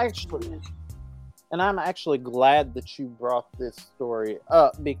 And I'm actually glad that you brought this story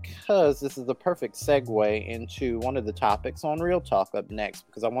up, because this is the perfect segue into one of the topics on Real Talk up next,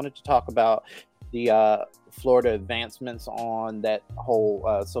 because I wanted to talk about the Florida advancements on that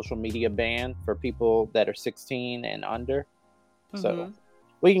whole social media ban for people that are 16 and under. So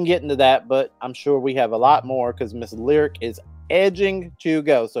we can get into that, but I'm sure we have a lot more because Miss Lyric is edging to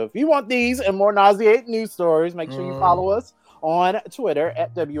go. So if you want these and more nauseating news stories, make sure you follow us on Twitter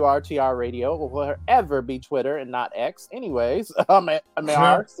at WRTR Radio, or wherever be Twitter and not X. Anyways, I'm at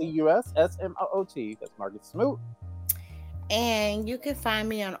MARCUSSMOOT. That's Margaret Smoot. And you can find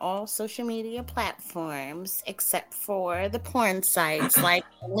me on all social media platforms except for the porn sites like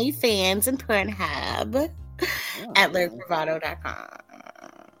OnlyFans and Pornhub at lyricbravado.com.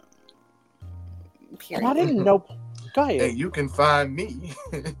 And I didn't know. Go ahead. And you can find me,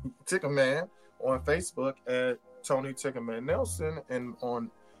 Tickerman, on Facebook at Tony Tickerman Nelson, and on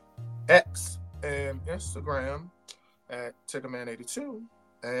X and Instagram at Tickerman82,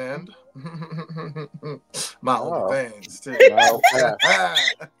 and my OnlyFans too.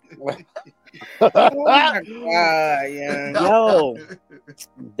 Oh my God, yeah. Yo,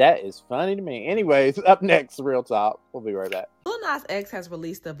 that is funny to me. Anyways, up next, Real Talk. We'll be right back. Lil Nas X has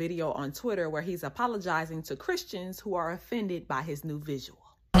released a video on Twitter where he's apologizing to Christians who are offended by his new visual.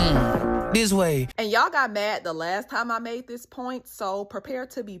 This way. And y'all got mad the last time I made this point, so prepare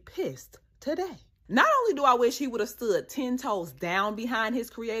to be pissed today. Not only do I wish he would have stood 10 toes down behind his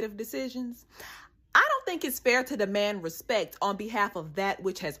creative decisions, I don't think it's fair to demand respect on behalf of that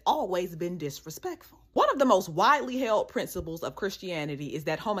which has always been disrespectful. One of the most widely held principles of Christianity is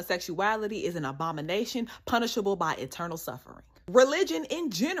that homosexuality is an abomination punishable by eternal suffering. Religion in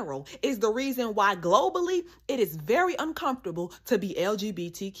general is the reason why globally it is very uncomfortable to be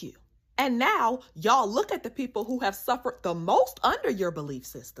LGBTQ. And now y'all look at the people who have suffered the most under your belief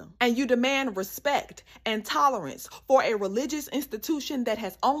system, and you demand respect and tolerance for a religious institution that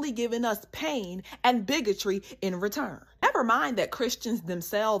has only given us pain and bigotry in return. Never mind that Christians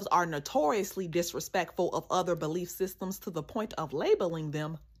themselves are notoriously disrespectful of other belief systems to the point of labeling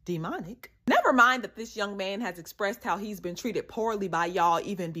them demonic. Never mind that this young man has expressed how he's been treated poorly by y'all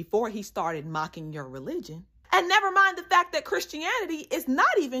even before he started mocking your religion. And never mind the fact that Christianity is not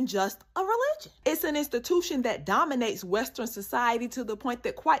even just a religion. It's an institution that dominates Western society to the point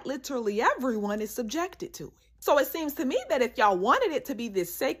that quite literally everyone is subjected to it. So it seems to me that if y'all wanted it to be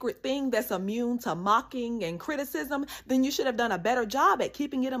this sacred thing that's immune to mocking and criticism, then you should have done a better job at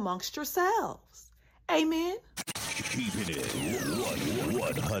keeping it amongst yourselves. Amen. Keeping it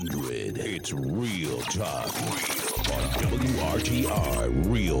 100. It's Real Talk. On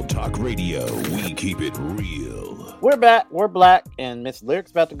WRTR Real Talk Radio. We keep it real. We're back. We're black. And Miss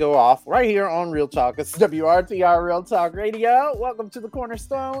Lyric's about to go off right here on Real Talk. It's WRTR Real Talk Radio. Welcome to the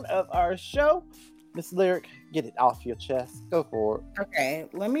cornerstone of our show. Miss Lyric, get it off your chest. Go for it. Okay,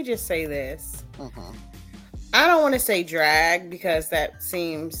 let me just say this. I don't want to say drag because that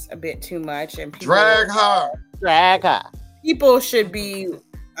seems a bit too much. And people, drag her. People should be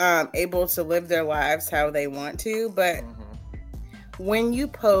able to live their lives how they want to, but when you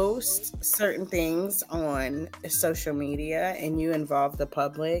post certain things on social media and you involve the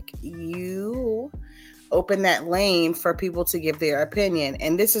public, you open that lane for people to give their opinion.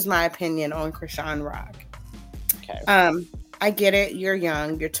 And this is my opinion on Krishan Rock. Okay. I get it. You're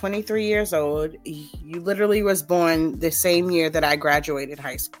young. You're 23 years old. You literally was born the same year that I graduated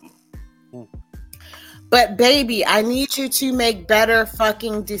high school. But baby, I need you to make better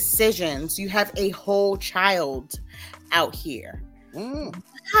fucking decisions. You have a whole child out here.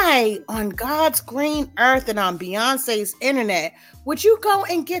 Why on God's green earth and on Beyonce's internet would you go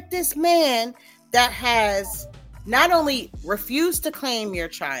and get this man that has not only refused to claim your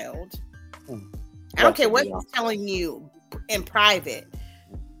child, I don't care what he's telling you in private,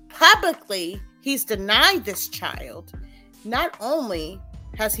 publicly he's denied this child. Not only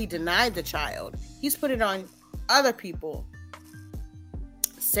has he denied the child, he's put it on other people,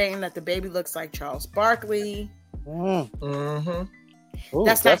 saying that the baby looks like Charles Barkley. Ooh,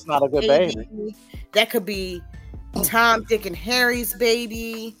 That's not a good baby. That could be Tom, Dick, and Harry's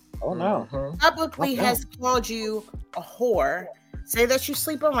baby. Oh no. Publicly has called you a whore, say that you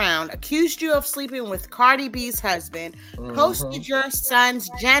sleep around, accused you of sleeping with Cardi B's husband, posted your son's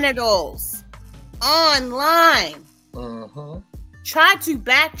genitals online, tried to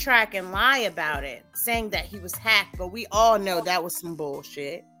backtrack and lie about it, saying that he was hacked, but we all know that was some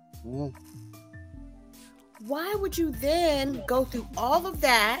bullshit. Why would you then go through all of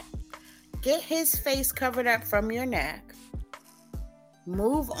that, get his face covered up from your neck,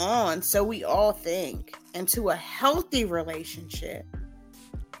 move on, so we all think, into a healthy relationship,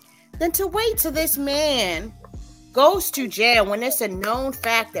 than to wait till this man goes to jail when it's a known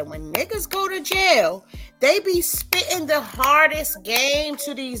fact that when niggas go to jail, They be spitting the hardest game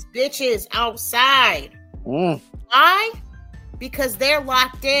to these bitches outside. Why? Because they're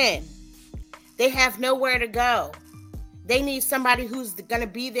locked in. They have nowhere to go. They need somebody who's going to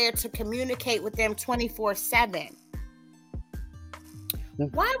be there to communicate with them 24/7.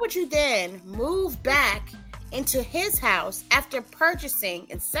 Why would you then move back into his house after purchasing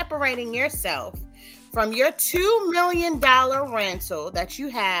and separating yourself from your $2 million rental that you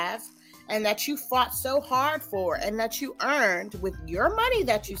have and that you fought so hard for and that you earned with your money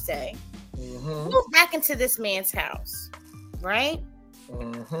that you say? Move back into this man's house, right?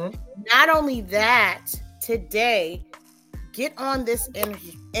 Not only that, today, get on this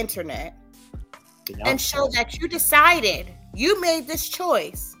internet and show that you decided, you made this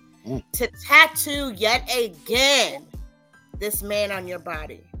choice to tattoo yet again this man on your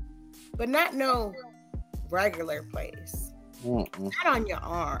body, but not no regular place. Not on your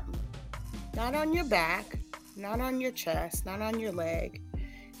arm, not on your back, not on your chest, not on your leg.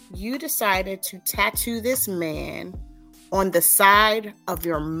 You decided to tattoo this man on the side of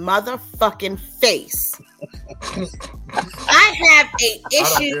your motherfucking face. I have an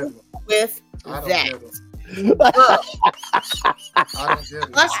issue with that.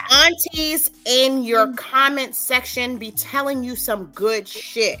 Us aunties in your comment section be telling you some good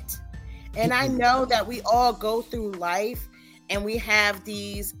shit. And I know that we all go through life and we have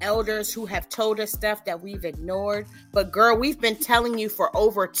these elders who have told us stuff that we've ignored. But girl, we've been telling you for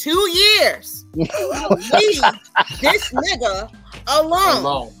over 2 years. Leave this nigga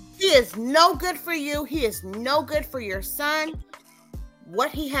alone. He is no good for you. He is no good for your son.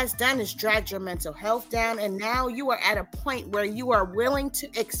 What he has done is dragged your mental health down. And now you are at a point where you are willing to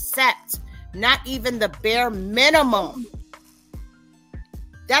accept not even the bare minimum.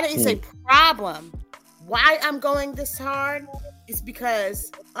 That is a problem. Why I'm going this hard is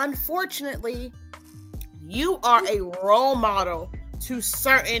because, unfortunately, you are a role model to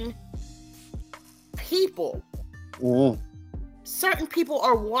certain people. Certain people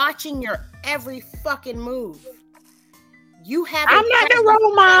are watching your every fucking move. You have. I'm not the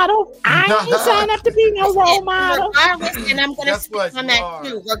role model. I ain't signed up to be no role model. Regardless, and I'm going to speak on that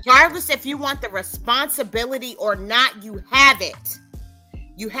too. Regardless if you want the responsibility or not, you have it.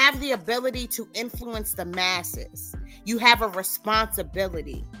 You have the ability to influence the masses. You have a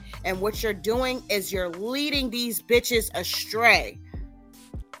responsibility. And what you're doing is you're leading these bitches astray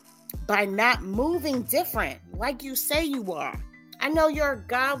by not moving different like you say you are. I know you're a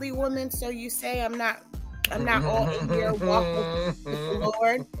godly woman, so you say I'm not all in here walking with the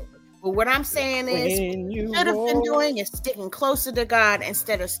Lord. But what I'm saying is, what you should have been doing is sticking closer to God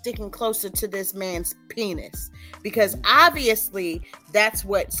instead of sticking closer to this man's penis. Because obviously, that's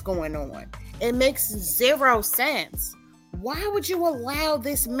what's going on. It makes zero sense. Why would you allow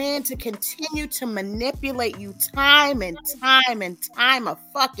this man to continue to manipulate you time and time and time a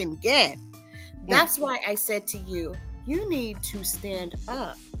fucking again? That's why I said to you, you need to stand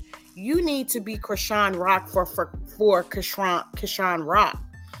up. You need to be Krishan Rock for Krishan Rock.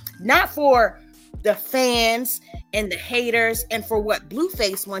 Not for the fans and the haters and for what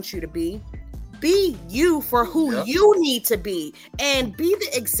Blueface wants you to be. Be you for who you need to be. And be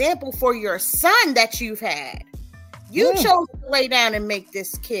the example for your son that you've had. You chose to lay down and make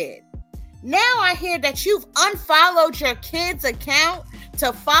this kid. Now I hear that you've unfollowed your kid's account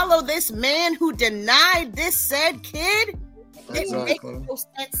to follow this man who denied this said kid. It makes no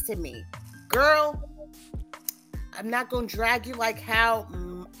sense to me. Girl, I'm not going to drag you like how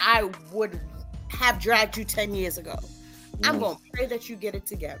I would have dragged you 10 years ago. I'm going to pray that you get it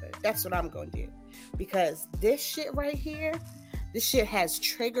together. That's what I'm going to do. Because this shit right here, this shit has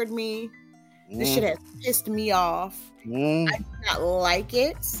triggered me. This shit has pissed me off. I do not like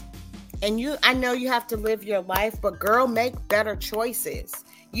it. And I know you have to live your life, but girl, make better choices.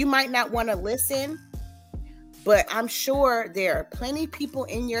 You might not want to listen, but I'm sure there are plenty of people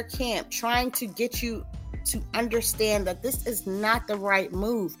in your camp trying to get you to understand that this is not the right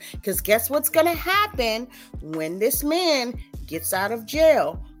move. Because guess what's going to happen when this man gets out of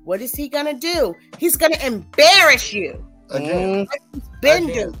jail? What is he going to do? He's going to embarrass you. Again. Like he's been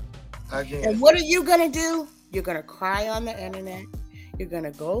doing. And what are you going to do? You're going to cry on the internet. You're going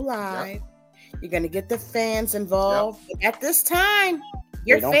to go live. You're going to get the fans involved. At this time,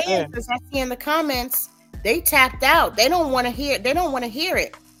 your fans, as I see in the comments, they tapped out. They don't want to hear. They don't want to hear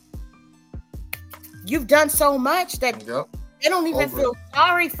it. You've done so much that they don't even feel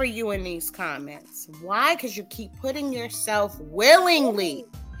sorry for you in these comments. Why? Because you keep putting yourself willingly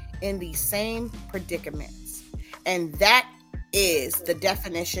in these same predicaments. And that is the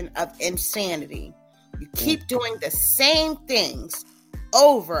definition of insanity. You keep doing the same things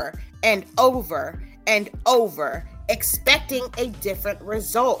over and over and over, expecting a different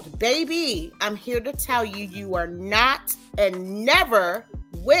result. Baby, I'm here to tell you, you are not and never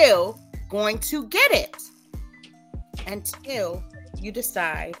will going to get it until you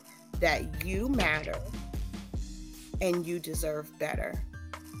decide that you matter and you deserve better.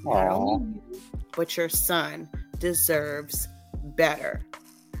 Not only you, but your son deserves better.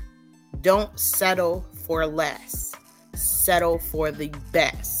 Don't settle for less. Settle for the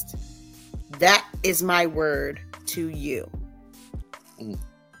best. That is my word to you.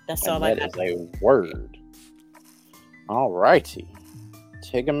 That's all I got. That is a word. All righty.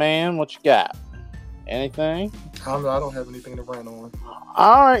 Tigger Man, what you got? Anything? I don't have anything to rant on.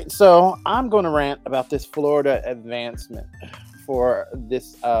 All right, so I'm going to rant about this Florida advancement for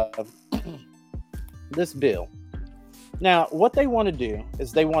this this bill. Now, what they want to do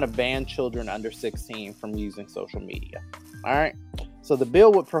is they want to ban children under 16 from using social media. All right. So the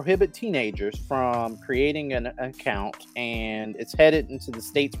bill would prohibit teenagers from creating an account, and it's headed into the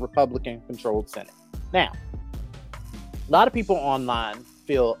state's Republican-controlled Senate. Now, a lot of people online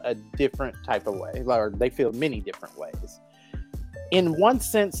feel a different type of way, or they feel many different ways. In one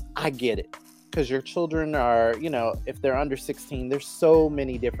sense, I get it, because your children are, if they're under 16, there's so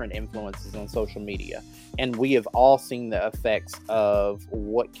many different influences on social media. And we have all seen the effects of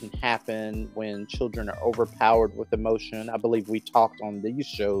what can happen when children are overpowered with emotion. I believe we talked on these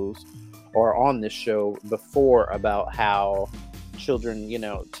shows or on this show before about how children,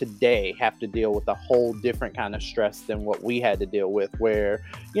 today have to deal with a whole different kind of stress than what we had to deal with, where,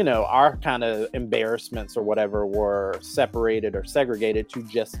 our kind of embarrassments or whatever were separated or segregated to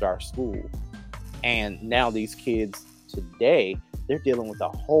just our school. And now these kids today, they're dealing with a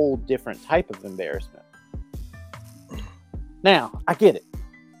whole different type of embarrassment. Now, I get it.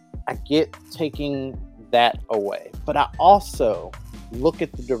 I get taking that away. But I also look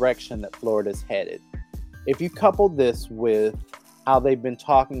at the direction that Florida's headed. If you couple this with how they've been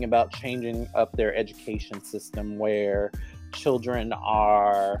talking about changing up their education system, where children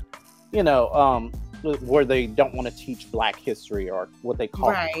are, where they don't want to teach Black history or what they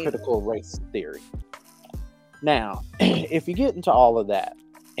call critical race theory. Now, if you get into all of that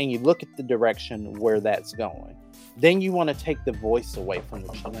and you look at the direction where that's going, then you want to take the voice away from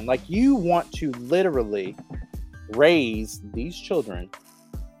the children. Like, you want to literally raise these children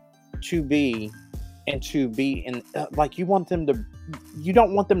to be in, like, you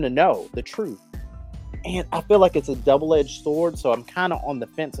don't want them to know the truth. And I feel like it's a double-edged sword, so I'm kind of on the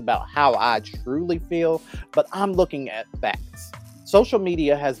fence about how I truly feel, but I'm looking at facts. Social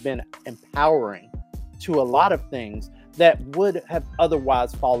media has been empowering to a lot of things that would have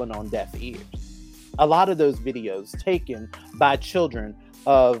otherwise fallen on deaf ears. A lot of those videos taken by children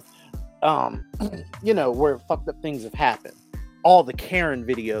of, where fucked up things have happened. All the Karen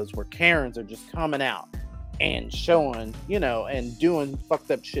videos where Karens are just coming out and showing, and doing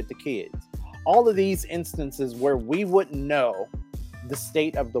fucked up shit to kids. All of these instances where we wouldn't know the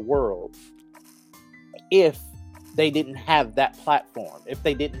state of the world if they didn't have that platform, if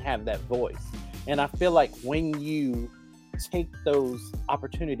they didn't have that voice. And I feel like when you take those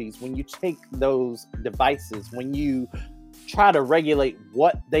opportunities, when you take those devices, when you try to regulate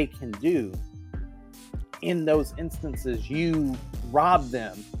what they can do, in those instances, you rob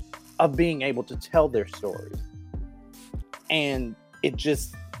them of being able to tell their stories. And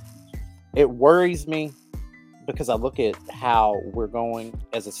it worries me, because I look at how we're going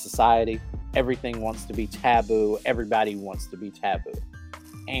as a society. Everything wants to be taboo. Everybody wants to be taboo.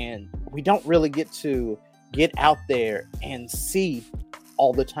 And we don't really get to get out there and see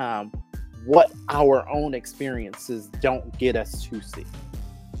all the time what our own experiences don't get us to see.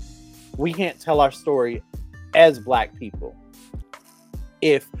 We can't tell our story as Black people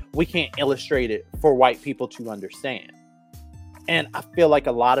if we can't illustrate it for white people to understand. And I feel like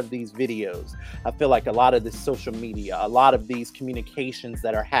a lot of these videos, I feel like a lot of this social media, a lot of these communications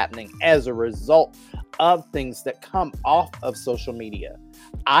that are happening as a result of things that come off of social media,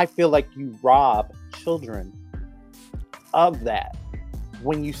 I feel like you rob children of that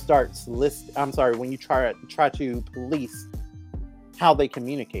when you start when you try to police how they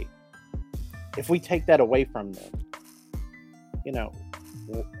communicate. If we take that away from them,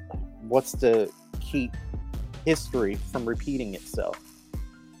 what's to keep history from repeating itself?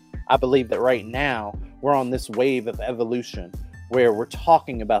 I believe that right now we're on this wave of evolution where we're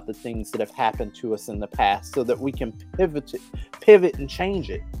talking about the things that have happened to us in the past so that we can pivot and change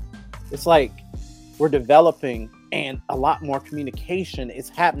it. It's like we're developing, and a lot more communication is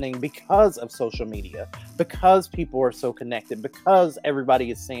happening because of social media, because people are so connected, because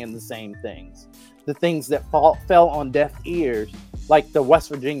everybody is saying the same things. The things that fell on deaf ears, like the West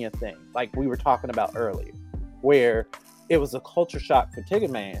Virginia thing. like we were talking about earlier, where it was a culture shock for Tigger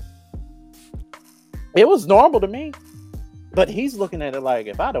Man. It was normal to me, but he's looking at it like,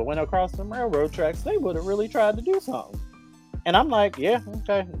 if I'd have went across some railroad tracks, they would have really tried to do something. And I'm like, yeah,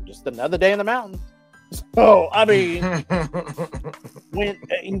 okay, just another day in the mountains. So, I mean, when,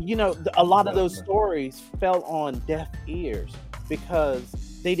 you know, a lot of those stories fell on deaf ears because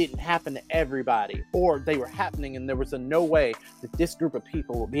they didn't happen to everybody, or they were happening and there was no way that this group of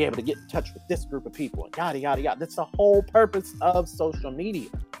people will be able to get in touch with this group of people, and yada, yada, yada. That's the whole purpose of social media.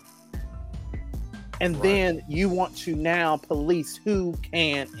 And then you want to now police who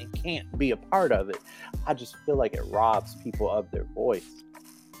can and can't be a part of it. I just feel like it robs people of their voice.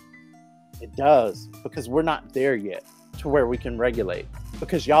 It does, because we're not there yet to where we can regulate,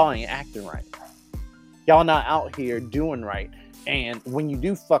 because y'all ain't acting right. Y'all not out here doing right. And when you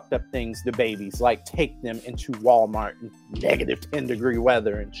do fucked up things to babies, like take them into Walmart in negative 10 degree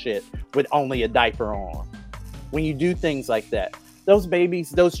weather and shit with only a diaper on. When you do things like that, those babies,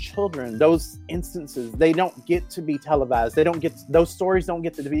 those children, those instances, they don't get to be televised. Those stories don't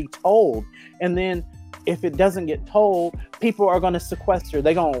get to be told. And then if it doesn't get told, people are going to sequester.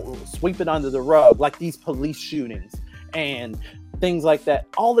 They're going to sweep it under the rug, like these police shootings and things like that.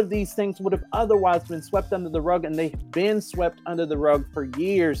 All of these things would have otherwise been swept under the rug, and they've been swept under the rug for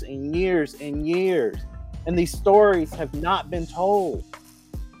years and years and years. And these stories have not been told.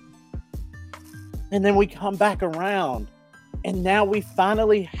 And then we come back around, and now we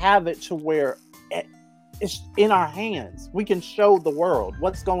finally have it to where it's in our hands. We can show the world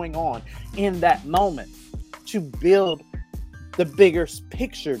what's going on in that moment to build the bigger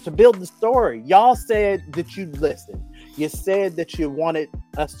picture, to build the story. Y'all said that you'd listen. You said that you wanted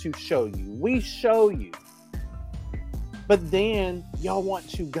us to show you. We show you. But then y'all want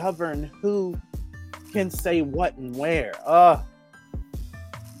to govern who can say what and where.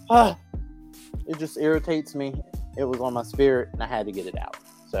 It just irritates me. It was on my spirit and I had to get it out.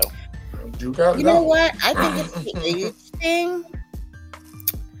 So you know what? I think it's the age thing.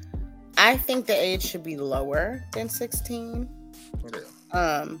 I think the age should be lower than 16.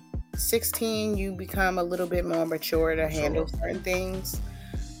 Yeah. 16, you become a little bit more mature to handle certain things.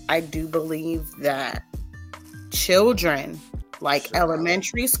 I do believe that children, like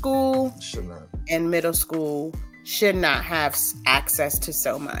elementary school and middle school, should not have access to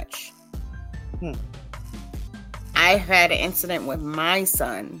so much. I had an incident with my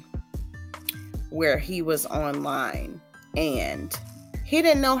son where he was online and he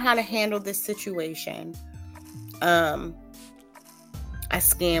didn't know how to handle this situation. A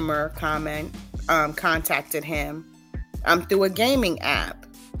scammer contacted him through a gaming app.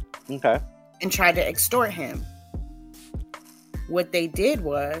 Okay. And tried to extort him. What they did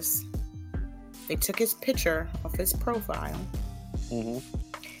was they took his picture off his profile. Mm-hmm.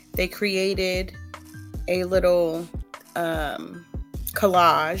 They created a little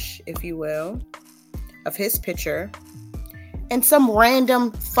collage, if you will, of his picture and some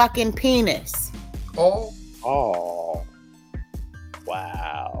random fucking penis. Oh.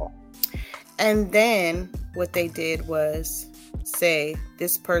 Wow. And then what they did was say,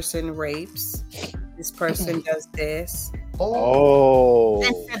 this person rapes, this person does this. Oh.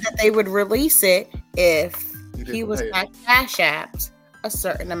 And said that they would release it if he was not cash apped a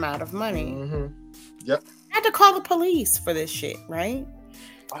certain amount of money. Mm-hmm. Yep. I had to call the police for this shit, right?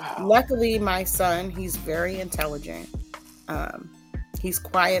 Wow. Luckily, my son, he's very intelligent. He's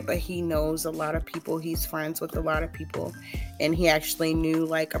quiet, but he knows a lot of people. He's friends with a lot of people. And he actually knew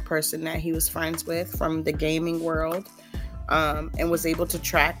like a person that he was friends with from the gaming world, and was able to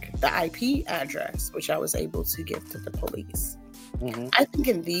track the IP address, which I was able to give to the police. Mm-hmm. I think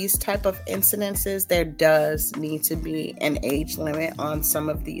in these type of incidences, there does need to be an age limit on some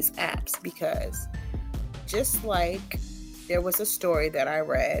of these apps, because just like there was a story that I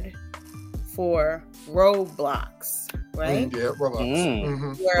read for Roblox, right? Yeah, Roblox.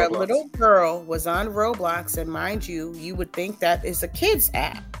 Mm-hmm. Where Roblox. A little girl was on Roblox, and mind you, you would think that is a kid's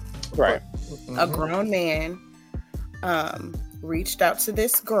app. Right. Mm-hmm. A grown man reached out to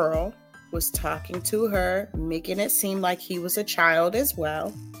this girl, was talking to her, making it seem like he was a child as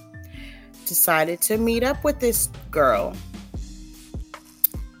well, decided to meet up with this girl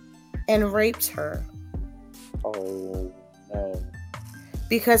and raped her. Oh no.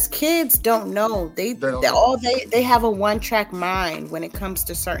 Because kids don't know. They have a one-track mind when it comes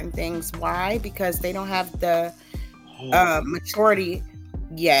to certain things. Why? Because they don't have the maturity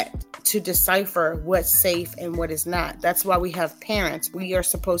yet to decipher what's safe and what is not. That's why we have parents. We are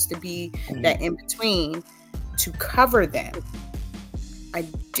supposed to be that in between to cover them. I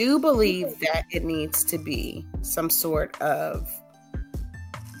do believe that it needs to be some sort of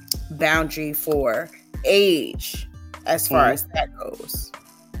boundary for age as far as that goes.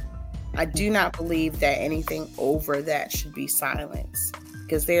 I do not believe that anything over that should be silenced,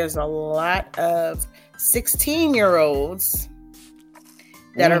 because there's a lot of 16-year-olds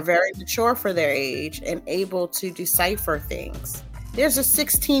that are very mature for their age and able to decipher things. There's a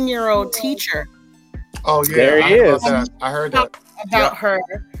 16-year-old teacher. Oh yeah, there he is. I heard that about her.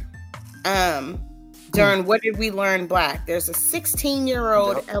 During What Did We Learn Black? There's a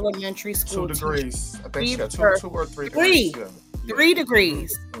 16-year-old elementary school 2 degrees. teacher. I think she got two or three degrees. Yeah. 3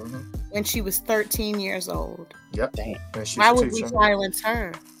 degrees when she was 13 years old. Yep. Damn. Why would we silence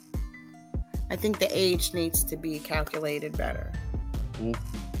her? I think the age needs to be calculated better.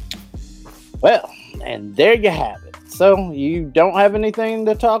 Well, and there you have it. So you don't have anything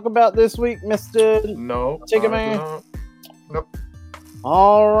to talk about this week, Mr. Tigger Man? Nope.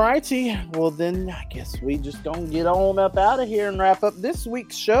 All righty. Well, then I guess we just gonna get on up out of here and wrap up this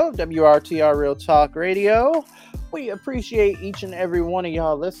week's show, WRTR Real Talk Radio. We appreciate each and every one of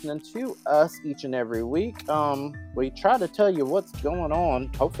y'all listening to us each and every week. We try to tell you what's going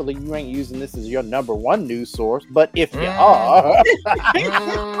on. Hopefully you ain't using this as your number one news source, but if you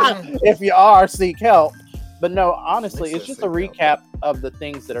are, seek help. But no, honestly, it's just a recap of the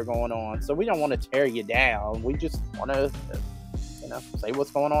things that are going on. So we don't want to tear you down. We just want to, say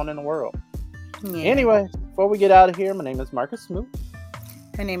what's going on in the world. Yeah. Anyway, before we get out of here, my name is Marcus Smoot.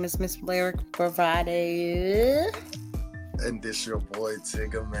 Her name is Miss Lyric Bravade. And this your boy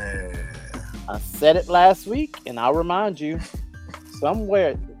Tigger Man. I said it last week, and I'll remind you,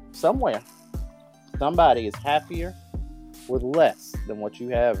 somewhere, somebody is happier with less than what you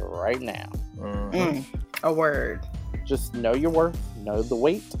have right now. A word. Just know your worth, know the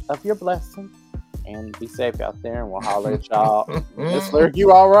weight of your blessing, and be safe out there, and we'll holler at y'all. Miss Lyric,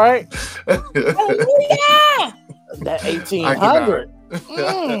 you all right? Oh, yeah! That 1800.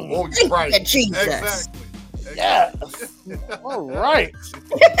 Oh, you're right. Jesus. Exactly. Yes. All right.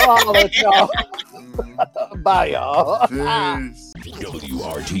 I'll holler at y'all. Bye, y'all.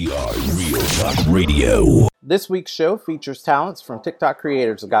 WRTR Real Talk Radio. This week's show features talents from TikTok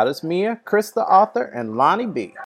creators Goddess Mia, Chris the Author, and Lonnie B.